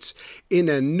insights in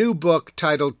a new book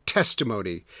titled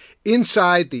Testimony,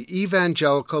 Inside the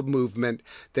Evangelical Movement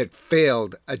That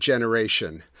Failed a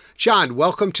Generation. John,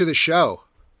 welcome to the show.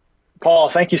 Paul,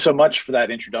 thank you so much for that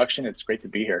introduction. It's great to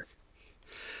be here.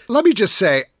 Let me just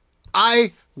say,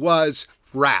 I was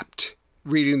rapt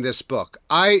reading this book.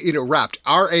 Rapt,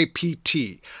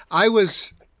 R-A-P-T. I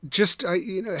was just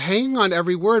hanging on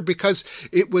every word because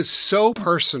it was so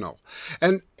personal.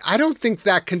 And I don't think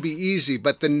that can be easy,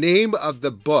 but the name of the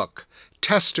book,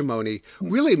 Testimony,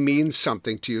 really means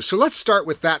something to you. So let's start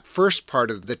with that first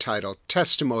part of the title,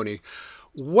 Testimony.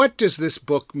 What does this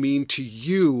book mean to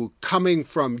you coming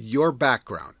from your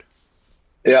background?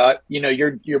 Yeah,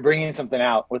 you're bringing something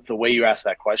out with the way you asked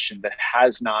that question that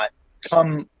has not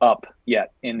come up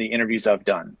yet in the interviews I've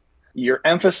done. You're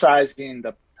emphasizing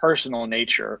the personal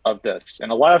nature of this.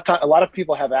 And a lot of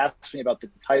people have asked me about the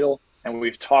title, and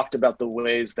we've talked about the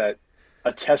ways that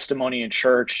a testimony in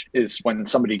church is when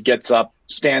somebody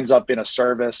stands up in a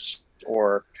service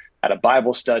or at a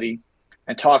Bible study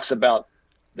and talks about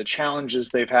the challenges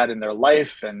they've had in their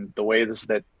life and the ways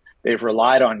that they've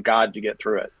relied on God to get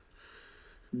through it.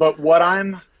 But what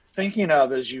I'm thinking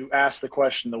of as you asked the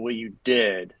question the way you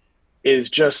did is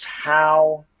just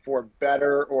how for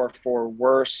better or for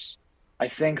worse, I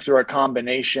think through a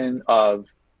combination of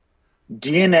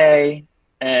DNA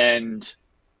and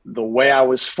the way I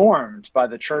was formed by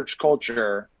the church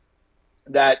culture,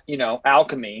 that,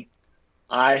 alchemy,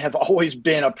 I have always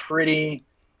been a pretty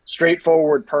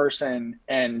straightforward person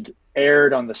and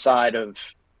erred on the side of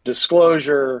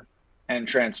disclosure and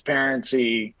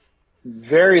transparency,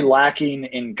 very lacking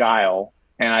in guile.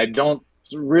 And I don't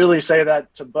really say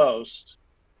that to boast.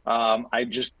 I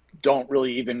just don't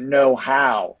really even know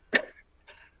how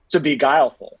to be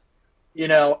guileful.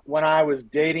 When I was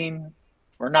dating,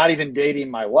 or not even dating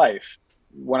my wife,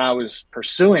 when I was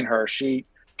pursuing her, she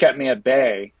kept me at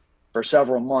bay for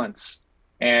several months.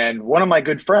 And one of my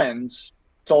good friends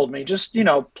told me, just,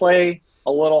 play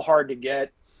a little hard to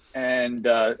get and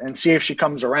see if she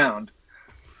comes around.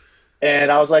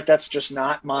 And I was like, that's just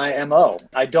not my MO.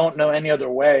 I don't know any other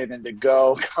way than to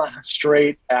go kind of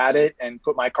straight at it and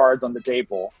put my cards on the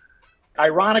table.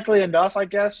 Ironically enough, I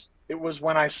guess, it was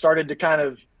when I started to kind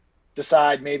of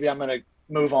decide maybe I'm going to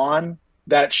move on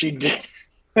that she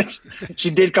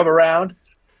did come around,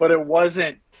 but I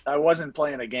wasn't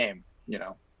playing a game,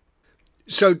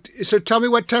 So tell me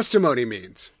what testimony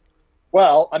means.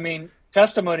 Well,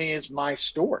 testimony is my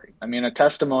story. A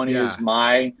testimony is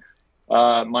my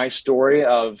story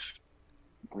of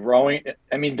growing.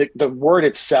 The word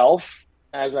itself,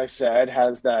 as I said,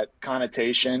 has that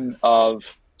connotation of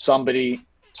somebody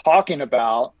talking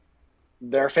about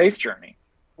their faith journey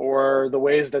or the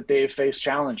ways that they've faced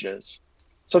challenges.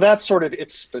 So that's sort of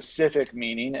its specific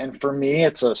meaning. And for me,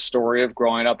 it's a story of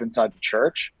growing up inside the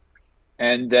church,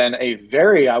 and then a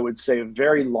very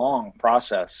long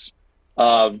process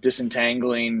of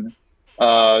disentangling,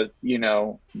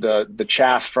 the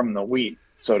chaff from the wheat,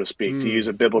 so to speak, to use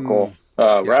a biblical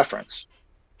reference.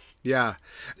 Yeah,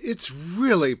 it's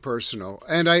really personal.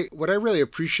 And what I really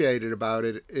appreciated about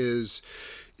it is,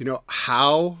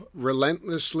 how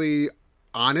relentlessly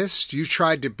honest you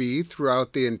tried to be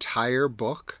throughout the entire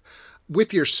book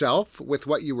with yourself, with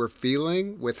what you were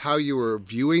feeling, with how you were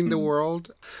viewing the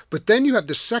world. But then you have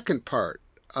the second part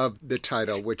of the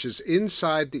title, which is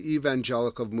Inside the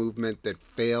Evangelical Movement That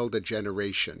Failed a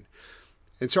Generation.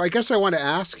 And so I guess I want to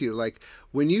ask you,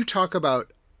 when you talk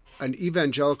about an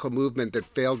evangelical movement that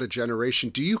failed a generation,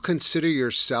 do you consider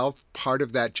yourself part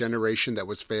of that generation that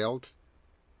was failed?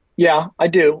 Yeah, I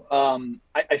do.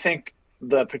 I think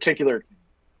the particular,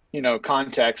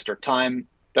 context or time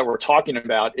that we're talking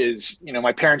about is,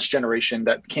 my parents' generation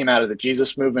that came out of the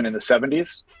Jesus movement in the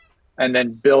 70s and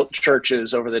then built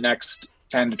churches over the next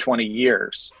 10 to 20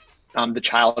 years. I'm the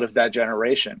child of that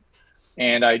generation.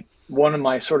 And one of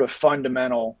my sort of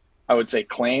fundamental, I would say,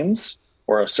 claims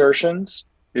or assertions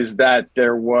is that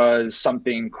there was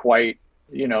something quite,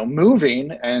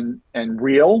 moving and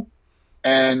real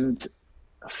and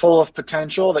full of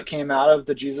potential that came out of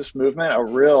the Jesus movement, a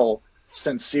real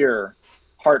sincere,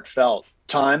 heartfelt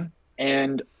time.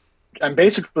 And I'm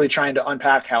basically trying to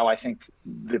unpack how I think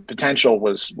the potential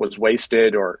was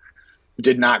wasted or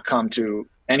did not come to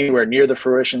anywhere near the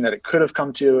fruition that it could have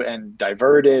come to, and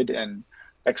diverted and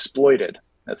exploited,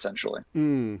 essentially.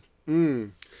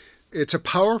 It's a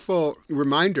powerful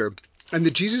reminder. And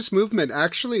the Jesus movement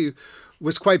actually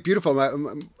was quite beautiful.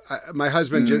 My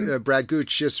husband, Brad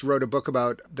Gooch, just wrote a book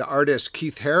about the artist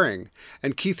Keith Haring.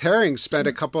 And Keith Haring spent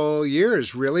a couple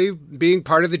years really being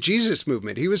part of the Jesus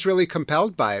movement. He was really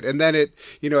compelled by it. And then it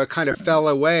kind of fell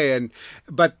away.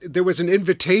 But there was an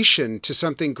invitation to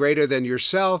something greater than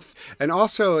yourself, and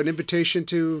also an invitation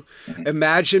to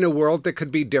imagine a world that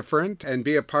could be different and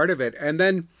be a part of it. And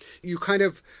then you kind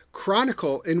of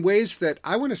chronicle in ways that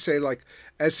I want to say,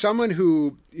 as someone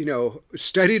who,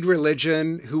 studied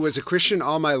religion, who was a Christian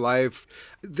all my life,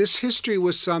 this history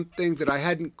was something that I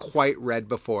hadn't quite read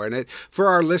before. And for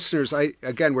our listeners,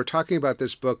 we're talking about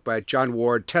this book by John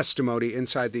Ward, Testimony,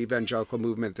 Inside the Evangelical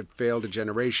Movement That Failed a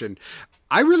Generation.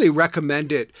 I really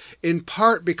recommend it, in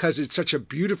part because it's such a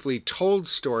beautifully told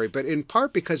story, but in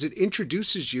part because it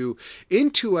introduces you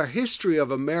into a history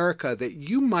of America that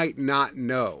you might not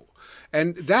know.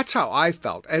 And that's how I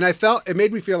felt. And it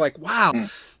made me feel like, wow,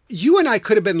 you and I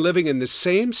could have been living in the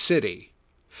same city,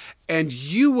 and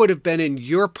you would have been in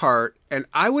your part and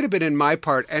I would have been in my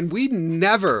part, and we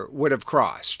never would have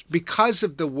crossed because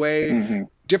of the way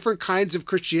different kinds of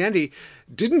Christianity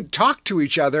didn't talk to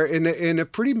each other in a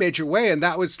pretty major way. And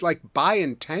that was by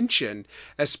intention,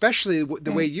 especially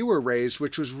the way you were raised,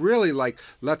 which was really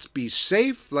let's be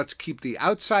safe. Let's keep the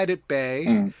outside at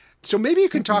bay. So maybe you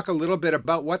can talk a little bit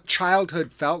about what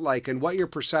childhood felt like and what your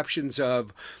perceptions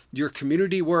of your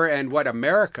community were and what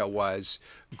America was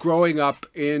growing up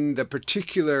in the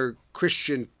particular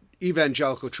Christian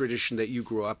evangelical tradition that you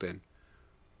grew up in.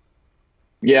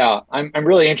 Yeah, I'm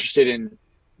really interested in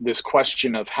this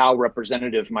question of how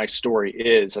representative my story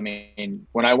is. I mean,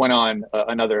 when I went on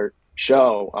another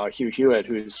show, Hugh Hewitt,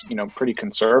 who's pretty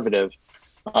conservative,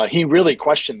 he really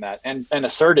questioned that and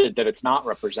asserted that it's not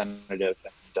representative.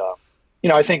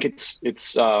 And I think it's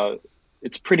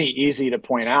pretty easy to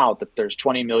point out that there's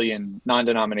 20 million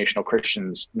non-denominational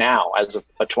Christians now as of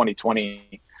a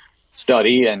 2020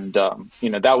 study, and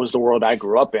that was the world I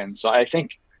grew up in. So I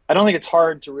don't think it's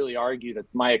hard to really argue that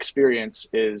my experience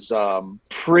is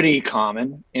pretty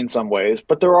common in some ways,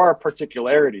 but there are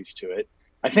particularities to it.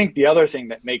 I think the other thing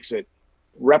that makes it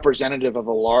representative of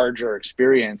a larger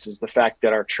experience is the fact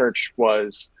that our church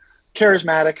was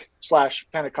charismatic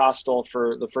 / Pentecostal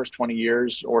for the first 20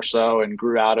 years or so, and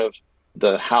grew out of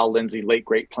the Hal Lindsey late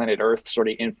great Planet Earth sort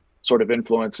of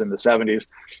influence in the 70s,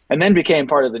 and then became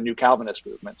part of the New Calvinist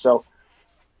movement. So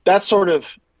that's sort of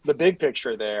the big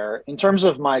picture there. In terms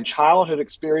of my childhood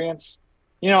experience,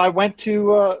 I went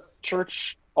to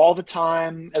church all the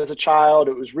time as a child.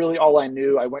 It was really all I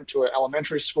knew. I went to an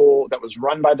elementary school that was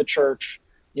run by the church.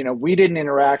 We didn't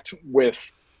interact with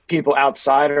people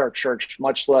outside our church,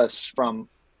 much less from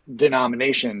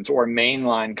denominations or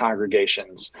mainline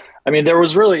congregations. I mean, there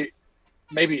was really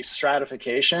maybe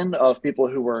stratification of people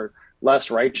who were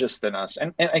less righteous than us.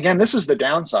 And again, this is the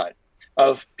downside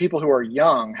of people who are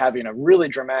young having a really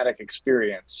dramatic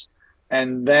experience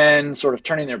and then sort of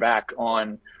turning their back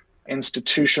on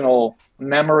institutional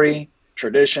memory,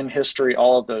 tradition, history,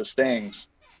 all of those things,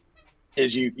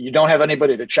 is you don't have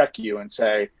anybody to check you and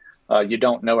say, you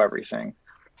don't know everything.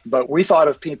 But we thought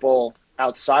of people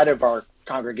outside of our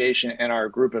congregation and our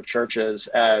group of churches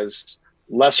as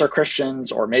lesser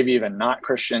Christians, or maybe even not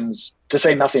Christians, to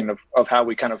say nothing of how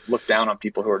we kind of look down on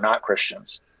people who are not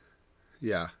Christians.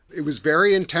 Yeah, it was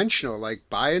very intentional, like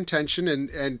by intention,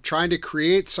 and trying to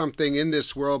create something in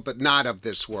this world, but not of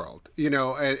this world,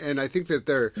 and I think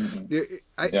that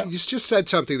you just said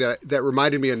something that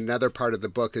reminded me in another part of the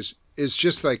book is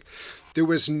just like, there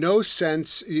was no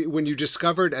sense when you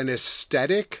discovered an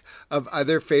aesthetic of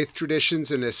other faith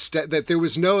traditions and that there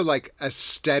was no like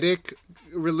aesthetic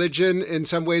religion. In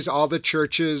some ways, all the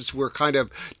churches were kind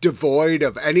of devoid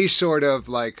of any sort of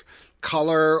like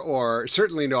color or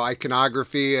certainly no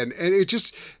iconography. And it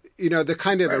just, the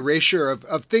kind of erasure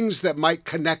of things that might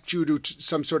connect you to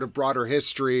some sort of broader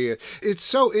history. It's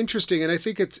so interesting. And I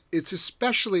think it's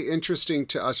especially interesting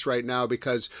to us right now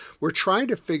because we're trying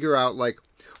to figure out like,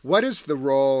 what is the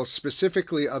role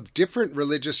specifically of different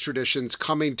religious traditions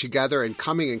coming together and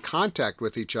coming in contact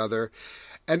with each other?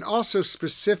 And also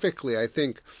specifically, I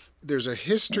think there's a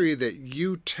history that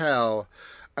you tell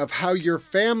of how your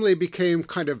family became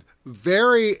kind of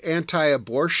very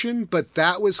anti-abortion, but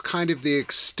that was kind of the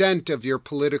extent of your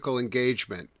political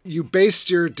engagement. You based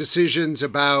your decisions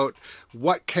about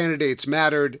what candidates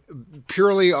mattered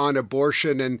purely on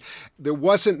abortion, and there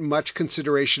wasn't much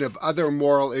consideration of other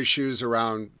moral issues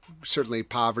around certainly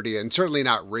poverty and certainly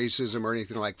not racism or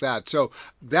anything like that. So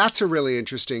that's a really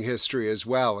interesting history as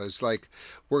well, is like,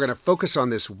 we're going to focus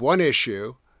on this one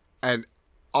issue and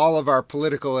all of our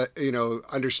political,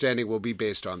 understanding will be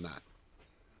based on that.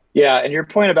 Yeah, and your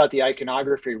point about the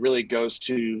iconography really goes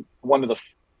to one of the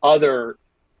other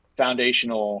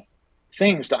foundational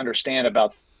things to understand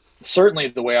about certainly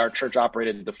the way our church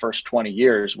operated the first 20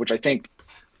 years, which I think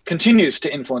continues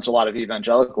to influence a lot of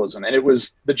evangelicalism. And it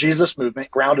was the Jesus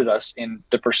movement grounded us in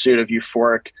the pursuit of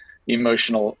euphoric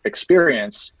emotional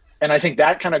experience. And I think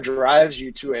that kind of drives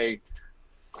you to a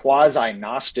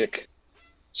quasi-Gnostic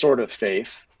sort of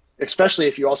faith, especially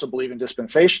if you also believe in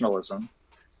dispensationalism,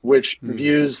 which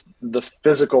views the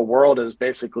physical world as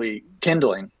basically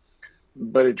kindling.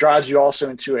 But it drives you also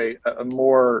into a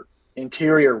more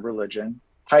interior religion,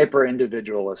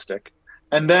 hyper-individualistic.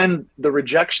 And then the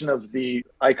rejection of the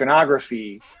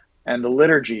iconography and the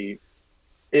liturgy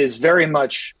is very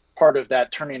much part of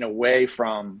that turning away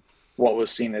from what was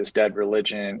seen as dead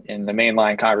religion in the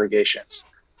mainline congregations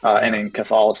and in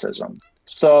Catholicism.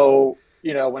 So,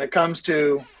 when it comes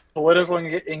to political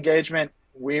engagement,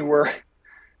 we were,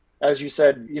 as you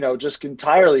said, just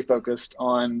entirely focused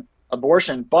on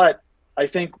abortion. But I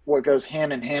think what goes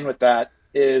hand in hand with that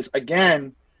is,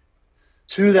 again,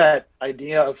 to that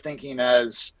idea of thinking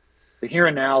as the here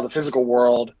and now, the physical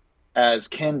world as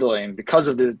kindling, because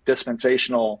of the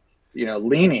dispensational,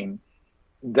 leaning,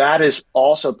 that is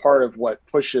also part of what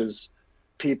pushes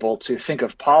people to think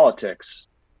of politics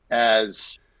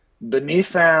as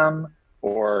beneath them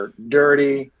or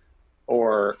dirty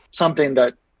or something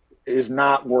that is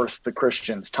not worth the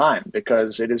Christian's time,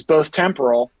 because it is both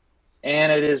temporal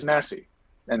and it is messy.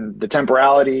 And the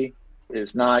temporality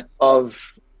is not of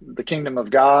the kingdom of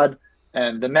God,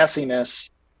 and the messiness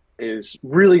is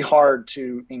really hard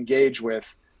to engage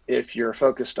with if you're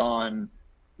focused on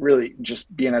really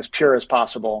just being as pure as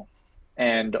possible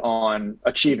and on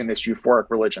achieving this euphoric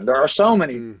religion. There are so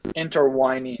many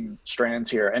intertwining strands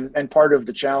here. And part of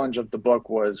the challenge of the book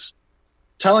was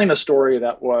telling a story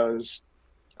that was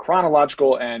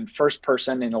chronological and first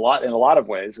person in a lot of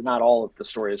ways. Not all of the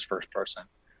story is first person,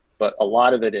 but a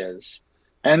lot of it is.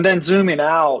 And then zooming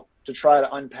out to try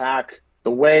to unpack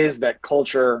the ways that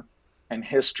culture and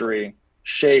history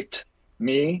shaped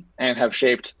me and have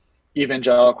shaped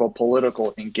evangelical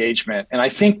political engagement. And I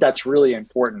think that's really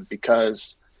important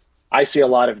because I see a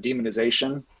lot of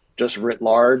demonization just writ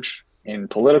large in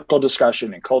political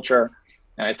discussion and culture.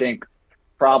 And I think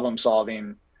problem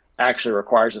solving actually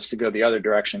requires us to go the other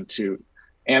direction, to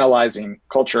analyzing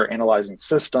culture, analyzing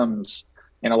systems,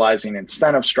 analyzing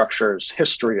incentive structures,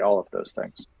 history, all of those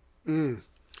things.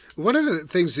 One of the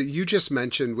things that you just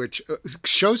mentioned, which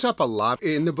shows up a lot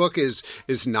in the book, is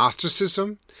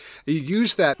Gnosticism. You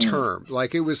use that term,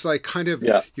 like it was like kind of,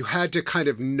 you had to kind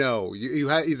of know. You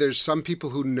had, there's some people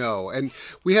who know, and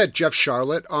we had Jeff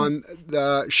Charlotte on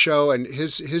the show, and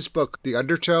his book, The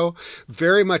Undertow,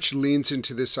 very much leans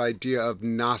into this idea of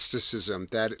Gnosticism.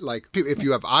 That like if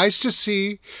you have eyes to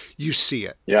see, you see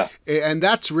it. Yeah, and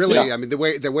that's really, I mean,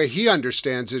 the way he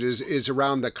understands it is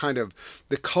around the kind of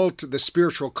the cult, the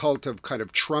spiritual cult of kind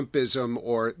of Trumpism,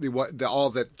 or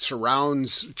all that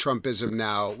surrounds Trumpism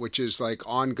now, which is like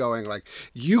ongoing, like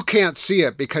you can't see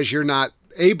it because you're not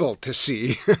able to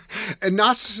see. And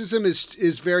Gnosticism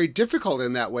is very difficult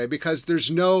in that way because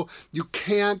you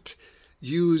can't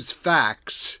use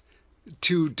facts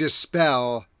to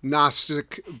dispel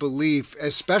Gnostic belief,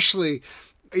 especially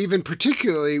even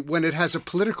particularly when it has a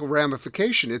political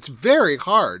ramification. It's very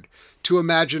hard to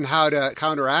imagine how to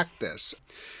counteract this.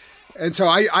 And so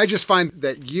I just find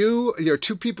that you're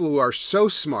two people who are so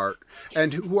smart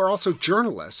and who are also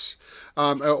journalists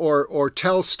or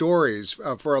tell stories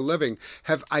for a living,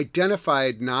 have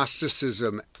identified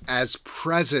Gnosticism as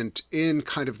present in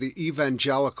kind of the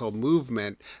evangelical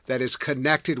movement that is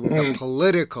connected with a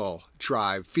political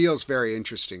drive. Feels very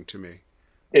interesting to me.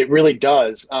 It really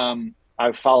does.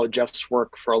 I've followed Jeff's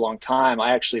work for a long time.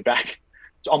 I actually,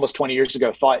 it's almost 20 years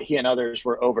ago, thought he and others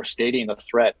were overstating the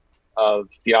threat of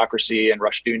theocracy and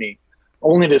Rushduni,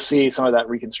 only to see some of that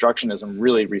Reconstructionism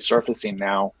really resurfacing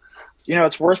now. You know,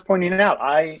 it's worth pointing out,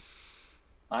 I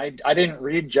didn't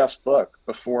read Jeff's book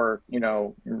before,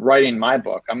 writing my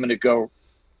book. I'm going to go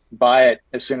buy it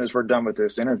as soon as we're done with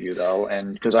this interview, though,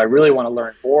 and because I really want to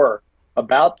learn more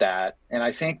about that. And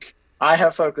I think I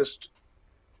have focused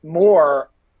more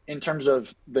in terms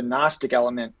of the Gnostic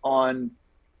element on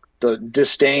the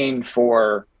disdain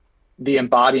for the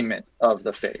embodiment of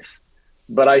the faith.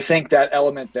 But I think that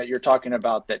element that you're talking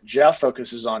about that Jeff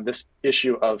focuses on, this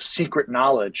issue of secret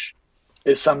knowledge,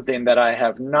 is something that I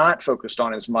have not focused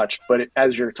on as much, but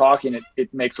as you're talking,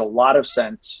 it makes a lot of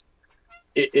sense.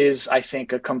 It is, I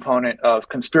think, a component of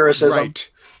conspiracism.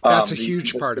 Right. That's a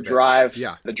huge part of it.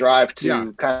 The drive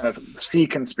to kind of see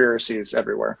conspiracies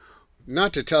everywhere.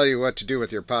 Not to tell you what to do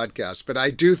with your podcast, but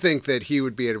I do think that he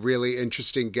would be a really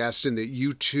interesting guest, and that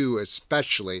you two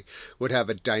especially would have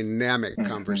a dynamic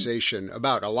conversation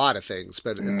about a lot of things,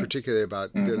 but particularly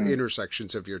about the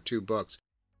intersections of your two books.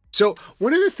 So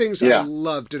one of the things I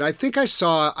loved, and I think I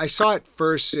saw it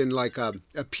first in like a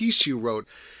piece you wrote,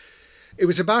 it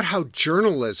was about how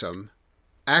journalism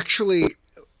actually,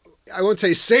 I won't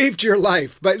say saved your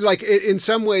life, but like in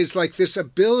some ways, like this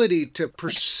ability to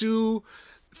pursue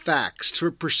facts,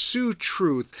 to pursue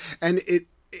truth, and it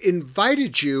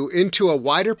invited you into a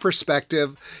wider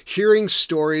perspective, hearing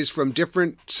stories from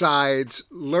different sides,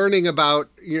 learning about,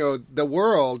 the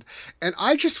world. And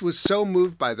I just was so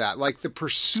moved by that, like the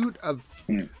pursuit of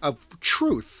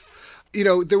truth.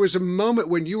 There was a moment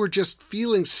when you were just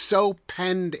feeling so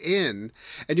penned in,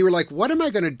 and you were like, what am I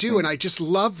going to do? And I just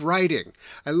love writing.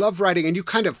 I love writing. And you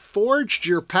kind of forged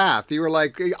your path. You were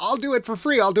like, I'll do it for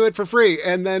free. I'll do it for free.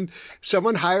 And then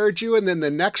someone hired you, and then the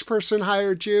next person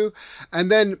hired you. And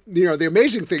then, the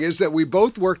amazing thing is that we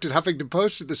both worked at Huffington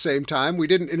Post at the same time. We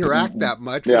didn't interact that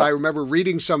much, but I remember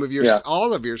reading some of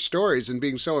all of your stories and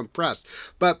being so impressed.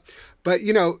 But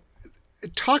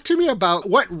talk to me about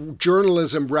what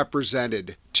journalism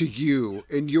represented to you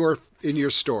in your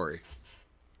story.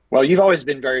 Well, you've always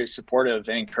been very supportive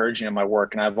and encouraging of my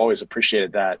work, and I've always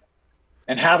appreciated that,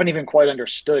 and haven't even quite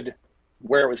understood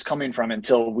where it was coming from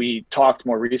until we talked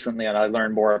more recently and I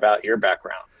learned more about your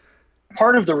background.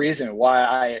 Part of the reason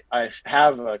why I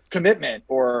have a commitment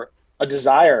or a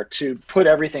desire to put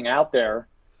everything out there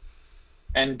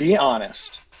and be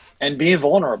honest and be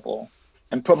vulnerable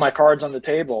and put my cards on the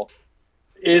table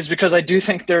is because I do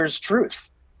think there's truth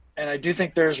and I do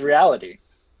think there's reality.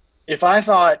 If I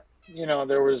thought,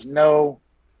 there was no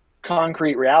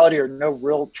concrete reality or no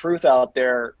real truth out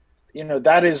there,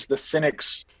 that is the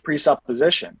cynic's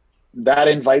presupposition. That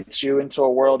invites you into a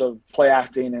world of play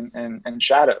acting and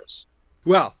shadows.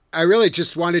 Well, I really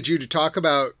just wanted you to talk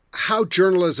about how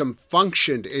journalism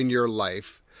functioned in your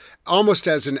life, almost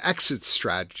as an exit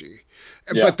strategy.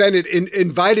 Yeah. But then it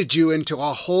invited you into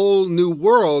a whole new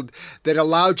world that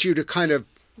allowed you to kind of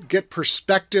get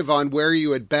perspective on where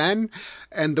you had been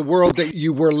and the world that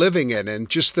you were living in, and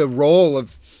just the role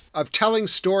of telling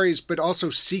stories, but also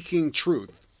seeking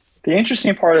truth. The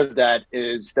interesting part of that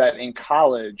is that in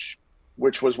college,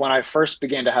 which was when I first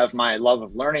began to have my love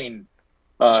of learning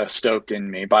stoked in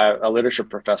me by a literature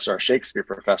professor, a Shakespeare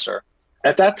professor.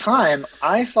 At that time,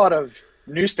 I thought of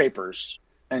newspapers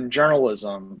and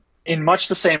journalism in much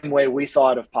the same way we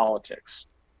thought of politics.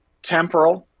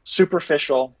 Temporal,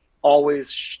 superficial,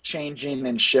 always changing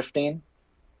and shifting,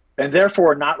 and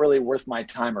therefore not really worth my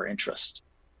time or interest.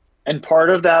 And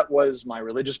part of that was my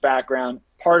religious background.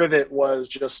 Part of it was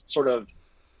just sort of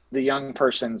the young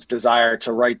person's desire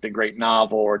to write the great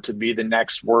novel or to be the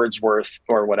next Wordsworth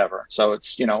or whatever. So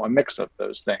it's, a mix of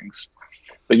those things.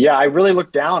 But yeah, I really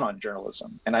looked down on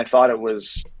journalism and I thought it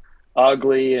was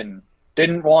ugly and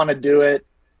didn't want to do it.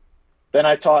 Then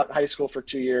I taught high school for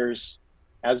 2 years.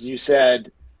 As you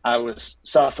said, I was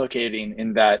suffocating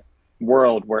in that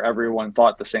world where everyone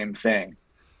thought the same thing.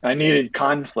 I needed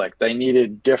conflict. I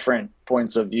needed different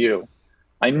points of view.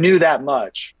 I knew that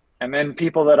much. And then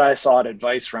people that I sought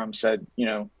advice from said,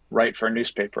 write for a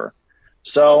newspaper.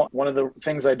 So one of the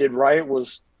things I did right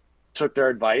was took their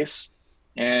advice.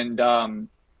 And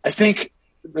I think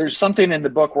there's something in the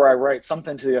book where I write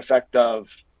something to the effect of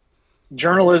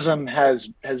journalism has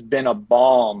been a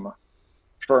balm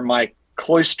for my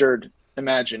cloistered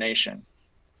imagination,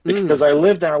 because I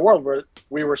lived in a world where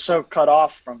we were so cut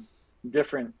off from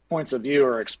different points of view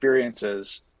or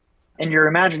experiences. And your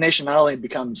imagination not only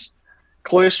becomes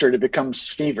cloistered, it becomes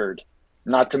fevered,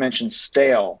 not to mention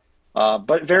stale,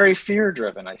 but very fear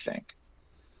driven, I think.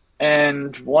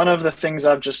 And one of the things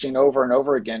I've just seen over and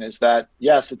over again is that,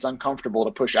 yes, it's uncomfortable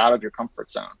to push out of your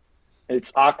comfort zone.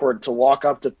 It's awkward to walk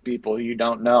up to people you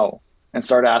don't know and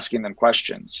start asking them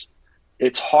questions.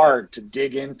 It's hard to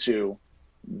dig into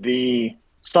the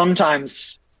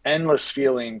sometimes endless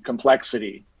feeling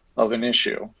complexity of an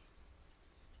issue.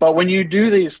 But when you do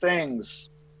these things,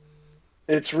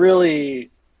 it's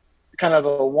really kind of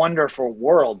a wonderful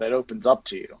world that opens up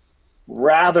to you,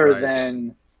 rather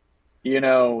than,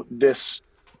 this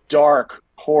dark,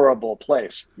 horrible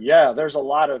place. Yeah, there's a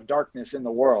lot of darkness in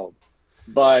the world,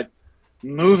 but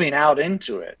moving out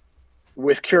into it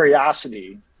with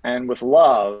curiosity and with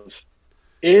love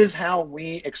is how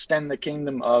we extend the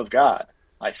kingdom of God,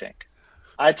 I think.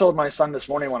 I told my son this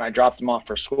morning when I dropped him off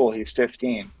for school, he's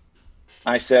 15.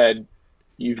 I said,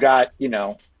 you've got,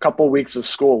 a couple weeks of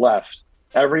school left.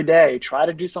 Every day, try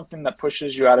to do something that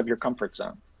pushes you out of your comfort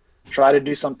zone. Try to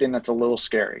do something that's a little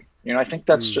scary. I think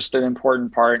that's just an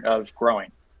important part of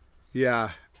growing.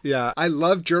 Yeah. Yeah. I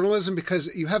love journalism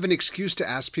because you have an excuse to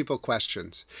ask people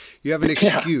questions. You have an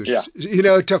excuse,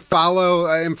 to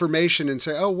follow information and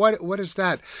say, oh, what is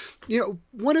that?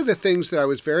 One of the things that I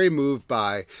was very moved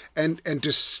by and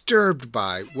disturbed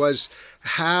by was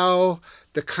how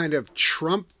the kind of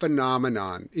Trump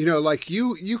phenomenon, like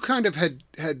you kind of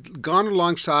had gone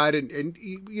alongside and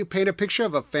you paint a picture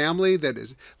of a family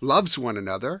that loves one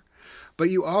another, but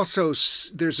you also,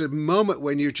 there's a moment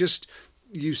when you just,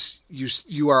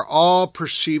 you are all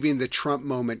perceiving the Trump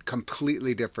moment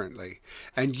completely differently.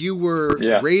 And you were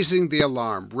raising the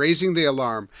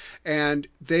alarm, and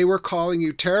they were calling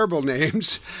you terrible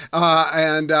names.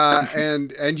 And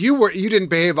you didn't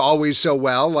behave always so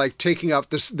well, like taking up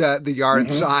the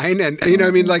yard sign. And,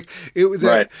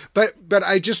 but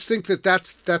I just think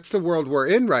that's the world we're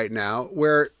in right now,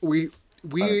 where we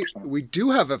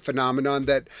do have a phenomenon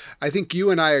that I think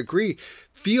you and I agree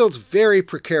feels very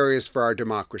precarious for our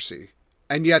democracy.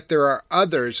 And yet there are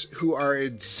others who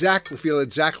feel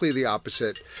exactly the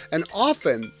opposite. And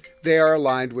often they are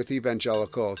aligned with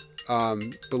evangelical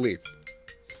belief.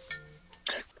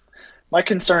 My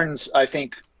concerns, I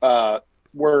think,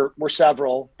 were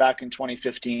several back in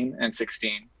 2015 and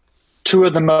 16. Two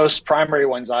of the most primary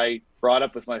ones I brought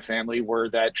up with my family were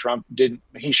that Trump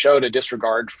showed a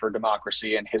disregard for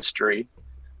democracy and history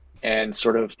and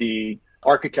sort of the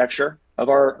architecture of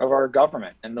our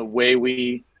government and the way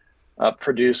we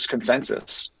produce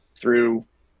consensus through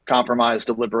compromise,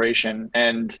 deliberation,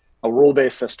 and a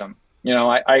rule-based system.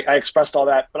 I expressed all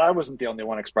that, but I wasn't the only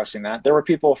one expressing that. There were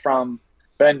people from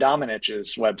Ben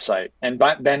Dominich's website and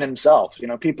Ben himself,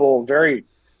 people very,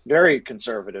 very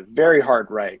conservative, very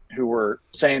hard right, who were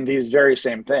saying these very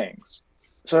same things.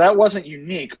 So that wasn't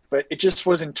unique, but it just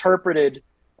was interpreted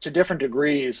to different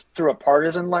degrees through a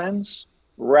partisan lens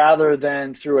rather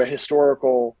than through a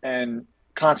historical and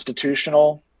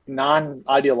constitutional,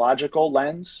 non-ideological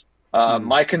lens.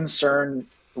 My concern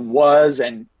was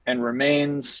and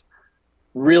remains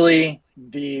really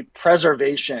the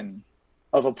preservation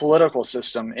of a political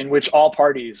system in which all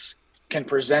parties can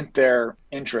present their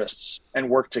interests and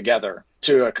work together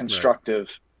to a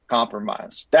constructive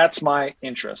compromise. That's my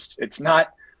interest. It's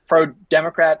not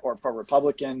pro-Democrat or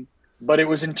pro-Republican, but it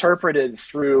was interpreted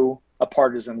through a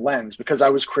partisan lens because I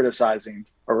was criticizing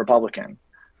a Republican.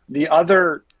 The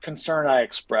other concern I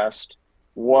expressed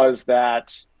was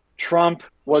that Trump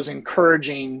was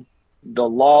encouraging the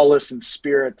lawless in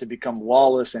spirit to become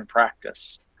lawless in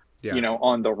practice,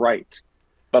 on the right.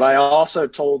 But I also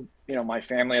told, my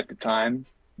family at the time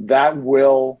that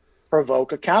will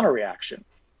provoke a counterreaction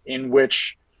in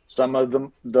which some of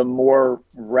the more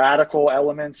radical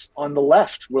elements on the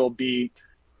left will be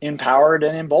empowered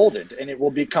and emboldened, and it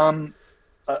will become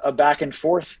a back and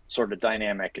forth sort of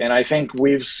dynamic. And I think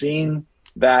we've seen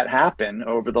that happen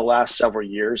over the last several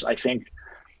years. I think,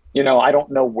 I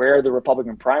don't know where the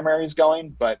Republican primary is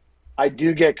going, but I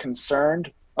do get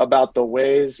concerned about the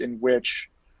ways in which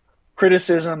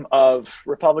criticism of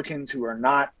Republicans who are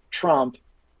not Trump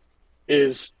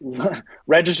is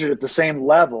registered at the same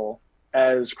level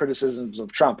as criticisms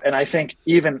of Trump. And I think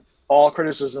even all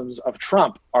criticisms of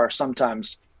Trump are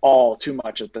sometimes all too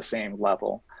much at the same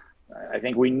level. I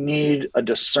think we need a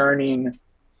discerning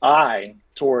eye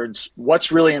towards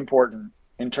what's really important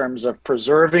in terms of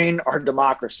preserving our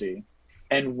democracy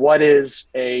and what is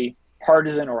a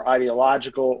partisan or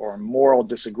ideological or moral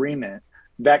disagreement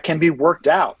that can be worked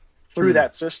out through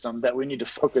that system that we need to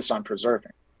focus on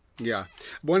preserving. Yeah.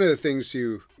 One of the things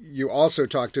you also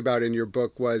talked about in your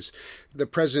book was the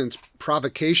president's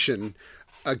provocation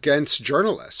against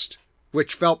journalists,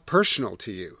 which felt personal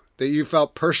to you, that you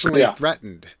felt personally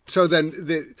threatened. So then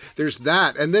there's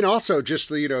that. And then also just,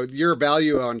 your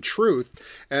value on truth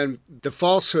and the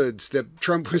falsehoods that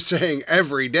Trump was saying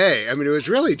every day. I mean, it was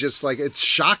really just like, it's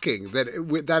shocking that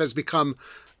that has become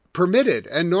permitted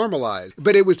and normalized.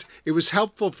 But it was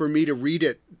helpful for me to read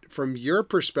it from your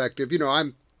perspective.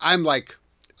 I'm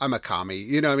a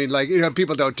commie,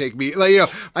 people don't take me, I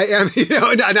am,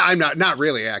 I'm not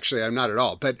really, actually, I'm not at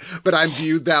all, but I'm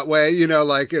viewed that way,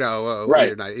 right.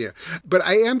 You're not, but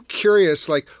I am curious,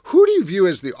 who do you view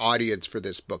as the audience for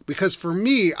this book? Because for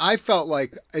me, I felt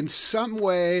like in some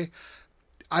way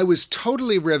I was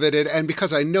totally riveted, and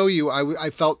because I know you, I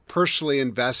felt personally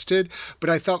invested,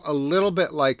 but I felt a little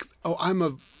bit like, I'm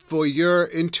a voyeur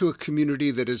into a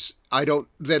community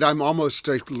that I'm almost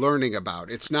learning about.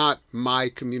 It's not my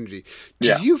community.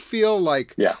 Do you feel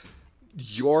like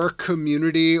your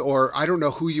community, or I don't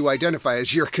know who you identify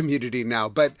as your community now,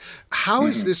 but how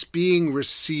is this being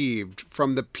received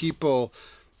from the people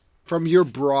from your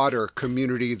broader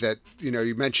community that,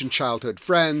 you mentioned childhood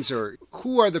friends, or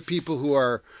who are the people who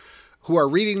are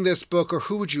reading this book, or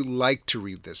who would you like to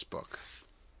read this book?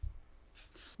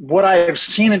 What I have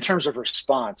seen in terms of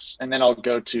response, and then I'll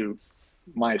go to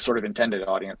my sort of intended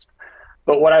audience,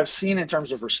 but what I've seen in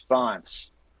terms of response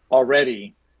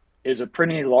already is a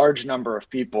pretty large number of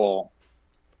people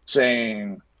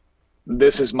saying,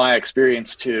 this is my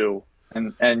experience too.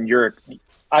 And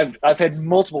I've had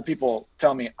multiple people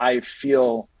tell me, I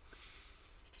feel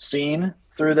seen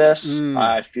through this.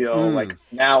 I feel like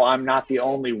now I'm not the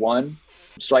only one.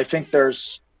 So I think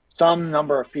there's some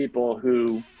number of people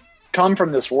who come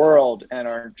from this world and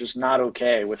are just not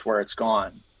okay with where it's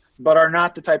gone, but are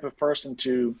not the type of person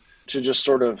to just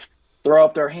sort of throw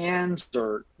up their hands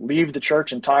or leave the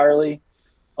church entirely.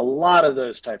 A lot of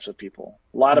those types of people,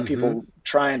 a lot of people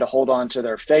trying to hold on to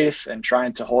their faith and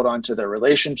trying to hold on to their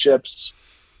relationships,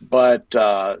 but,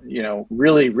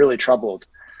 really, really troubled.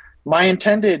 My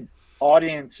intended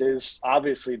audience is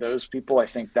obviously those people. I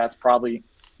think that's probably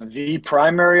the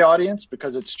primary audience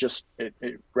because it's just,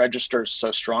 it registers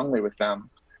so strongly with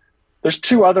them. There's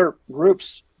two other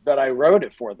groups that I wrote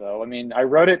it for, though. I mean, I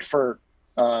wrote it for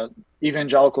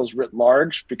evangelicals writ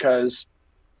large because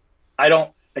I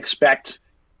don't expect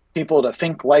people to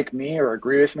think like me or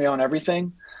agree with me on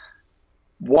everything.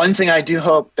 One thing I do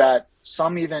hope that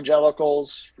some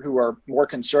evangelicals who are more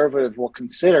conservative will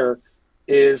consider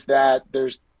is that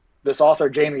there's this author,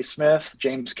 James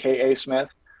K.A. Smith,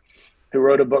 who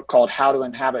wrote a book called How to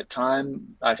Inhabit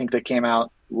Time. I think that came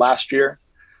out last year.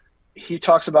 he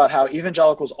talks about how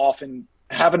evangelicals often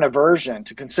have an aversion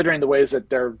to considering the ways that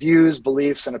their views,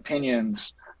 beliefs, and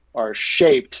opinions are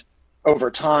shaped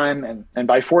over time and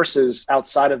by forces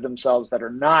outside of themselves that are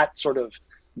not sort of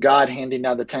God handing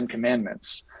down the 10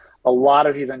 Commandments. A lot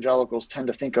of evangelicals tend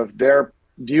to think of their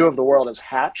view of the world as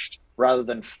hatched rather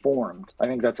than formed. I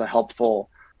think that's a helpful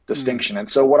distinction.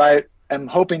 And so what I am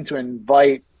hoping to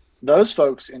invite those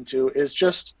folks into is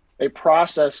just a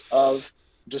process of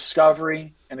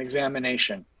discovery and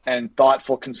examination and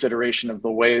thoughtful consideration of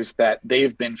the ways that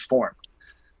they've been formed.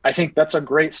 I think that's a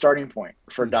great starting point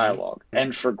for dialogue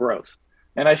and for growth.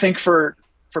 And I think for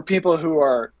people who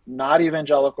are not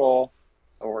evangelical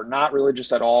or not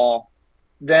religious at all,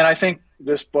 then I think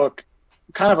this book,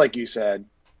 kind of like you said,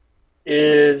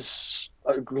 is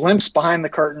a glimpse behind the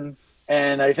curtain.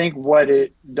 And I think what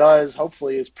it does,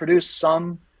 hopefully, is produce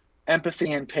some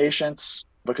empathy and patience,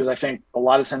 because I think a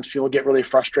lot of times people get really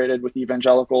frustrated with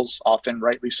evangelicals, often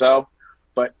rightly so.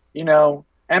 But,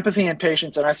 empathy and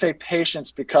patience, and I say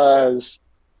patience because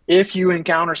if you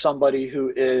encounter somebody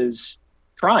who is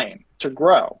trying to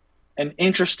grow and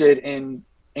interested in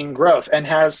growth and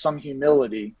has some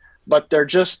humility, but they're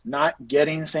just not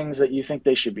getting things that you think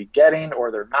they should be getting,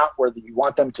 or they're not where you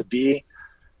want them to be,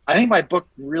 I think my book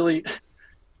really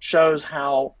shows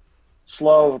how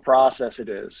slow of a process it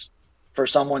is for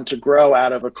someone to grow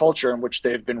out of a culture in which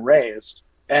they've been raised,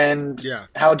 and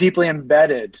how deeply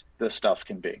embedded this stuff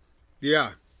can be.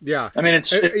 Yeah. I mean,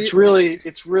 it's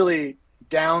really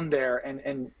down there,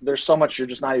 and there's so much you're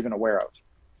just not even aware of.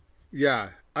 Yeah,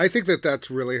 I think that's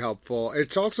really helpful.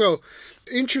 It's also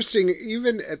interesting,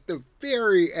 even at the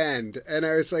very end. And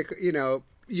I was like,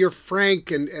 you're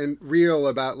frank and real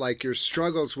about like your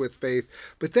struggles with faith,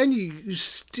 but then you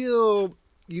still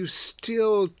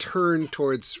turn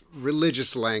towards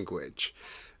religious language.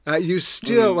 You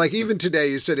still, like even today,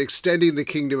 you said extending the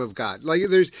kingdom of God. Like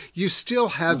you still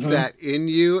have that in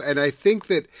you, and I think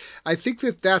that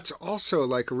that's also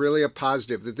like really a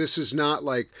positive. That this is not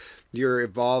like you're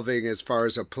evolving as far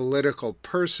as a political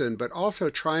person, but also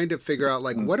trying to figure out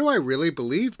like what do I really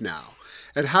believe now,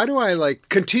 and how do I like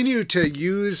continue to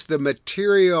use the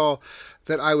material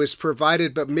that I was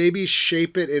provided, but maybe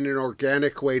shape it in an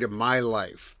organic way to my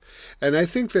life. And I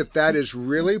think that is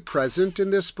really present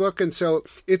in this book. And so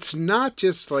it's not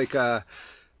just like a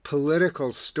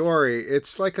political story.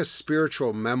 It's like a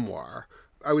spiritual memoir.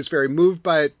 I was very moved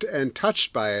by it and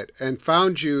touched by it, and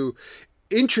found you,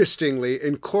 interestingly,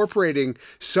 incorporating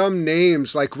some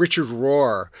names like Richard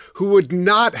Rohr, who would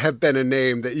not have been a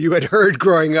name that you had heard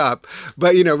growing up.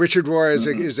 But, Richard Rohr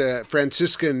is a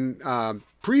Franciscan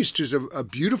priest who's a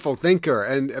beautiful thinker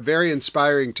and very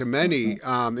inspiring to many,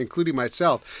 including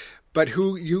myself, but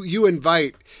who you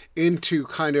invite into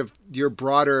kind of your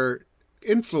broader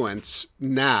influence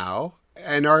now,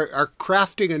 and are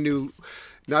crafting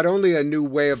not only a new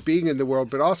way of being in the world,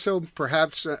 but also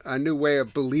perhaps a new way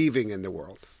of believing in the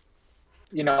world.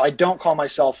 I don't call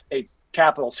myself a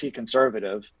capital C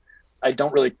conservative. I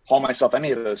don't really call myself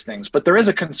any of those things, but there is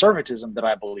a conservatism that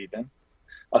I believe in,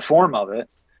 a form of it.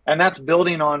 And that's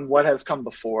building on what has come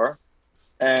before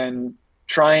and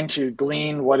trying to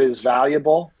glean what is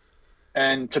valuable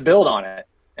and to build on it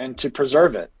and to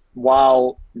preserve it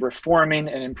while reforming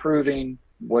and improving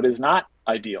what is not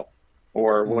ideal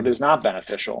or what is not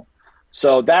beneficial.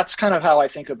 So that's kind of how I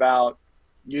think about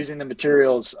using the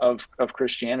materials of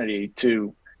Christianity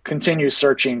to continue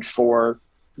searching for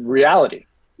reality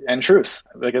and truth,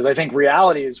 because I think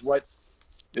reality is what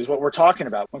we're talking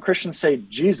about. When Christians say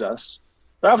Jesus,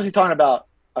 they're obviously talking about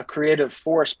a creative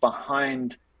force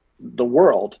behind the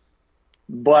world,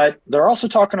 but they're also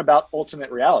talking about ultimate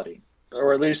reality,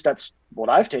 or at least that's what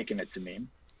I've taken it to mean.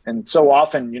 And so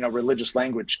often, religious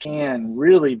language can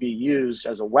really be used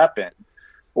as a weapon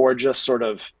or just sort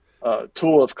of a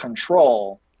tool of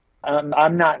control.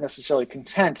 I'm not necessarily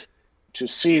content to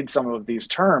cede some of these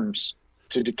terms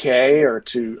to decay or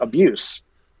to abuse.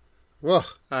 Well,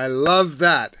 I love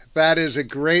that. That is a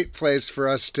great place for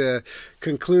us to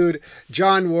conclude.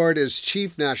 John Ward is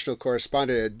Chief National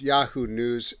Correspondent at Yahoo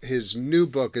News. His new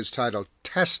book is titled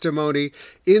Testimony: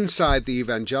 Inside the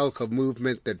Evangelical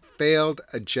Movement That Failed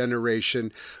a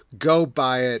Generation. Go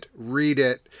buy it, read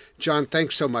it. John,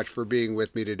 thanks so much for being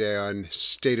with me today on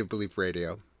State of Belief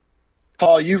Radio.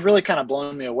 Paul, you've really kind of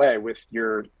blown me away with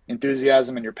your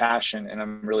enthusiasm and your passion, and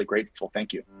I'm really grateful.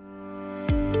 Thank you.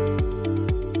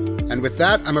 And with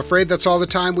that, I'm afraid that's all the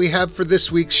time we have for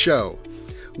this week's show.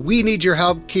 We need your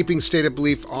help keeping State of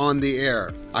Belief on the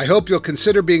air. I hope you'll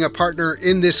consider being a partner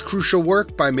in this crucial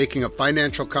work by making a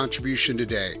financial contribution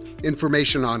today.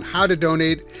 Information on how to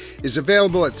donate is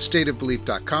available at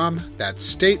stateofbelief.com.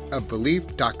 That's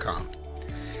stateofbelief.com.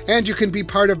 And you can be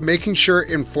part of making sure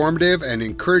informative and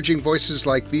encouraging voices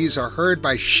like these are heard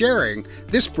by sharing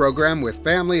this program with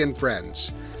family and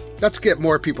friends. Let's get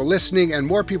more people listening and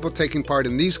more people taking part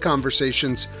in these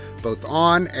conversations, both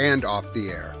on and off the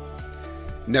air.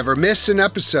 Never miss an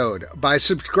episode by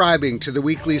subscribing to the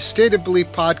weekly State of Belief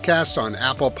podcast on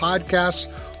Apple Podcasts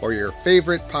or your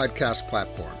favorite podcast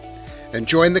platform. And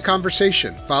join the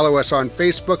conversation. Follow us on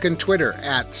Facebook and Twitter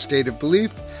at State of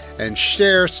Belief and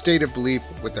share State of Belief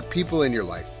with the people in your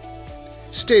life.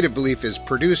 State of Belief is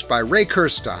produced by Ray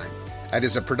Kirstein and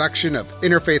is a production of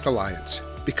Interfaith Alliance.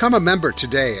 Become a member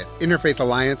today at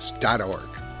interfaithalliance.org.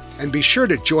 And be sure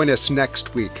to join us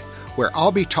next week, where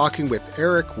I'll be talking with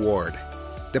Eric Ward,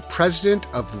 the president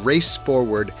of Race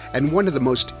Forward and one of the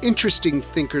most interesting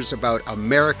thinkers about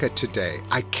America today.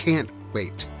 I can't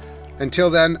wait. Until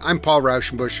then, I'm Paul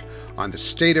Rauschenbusch on the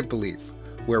State of Belief,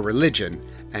 where religion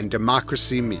and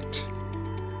democracy meet.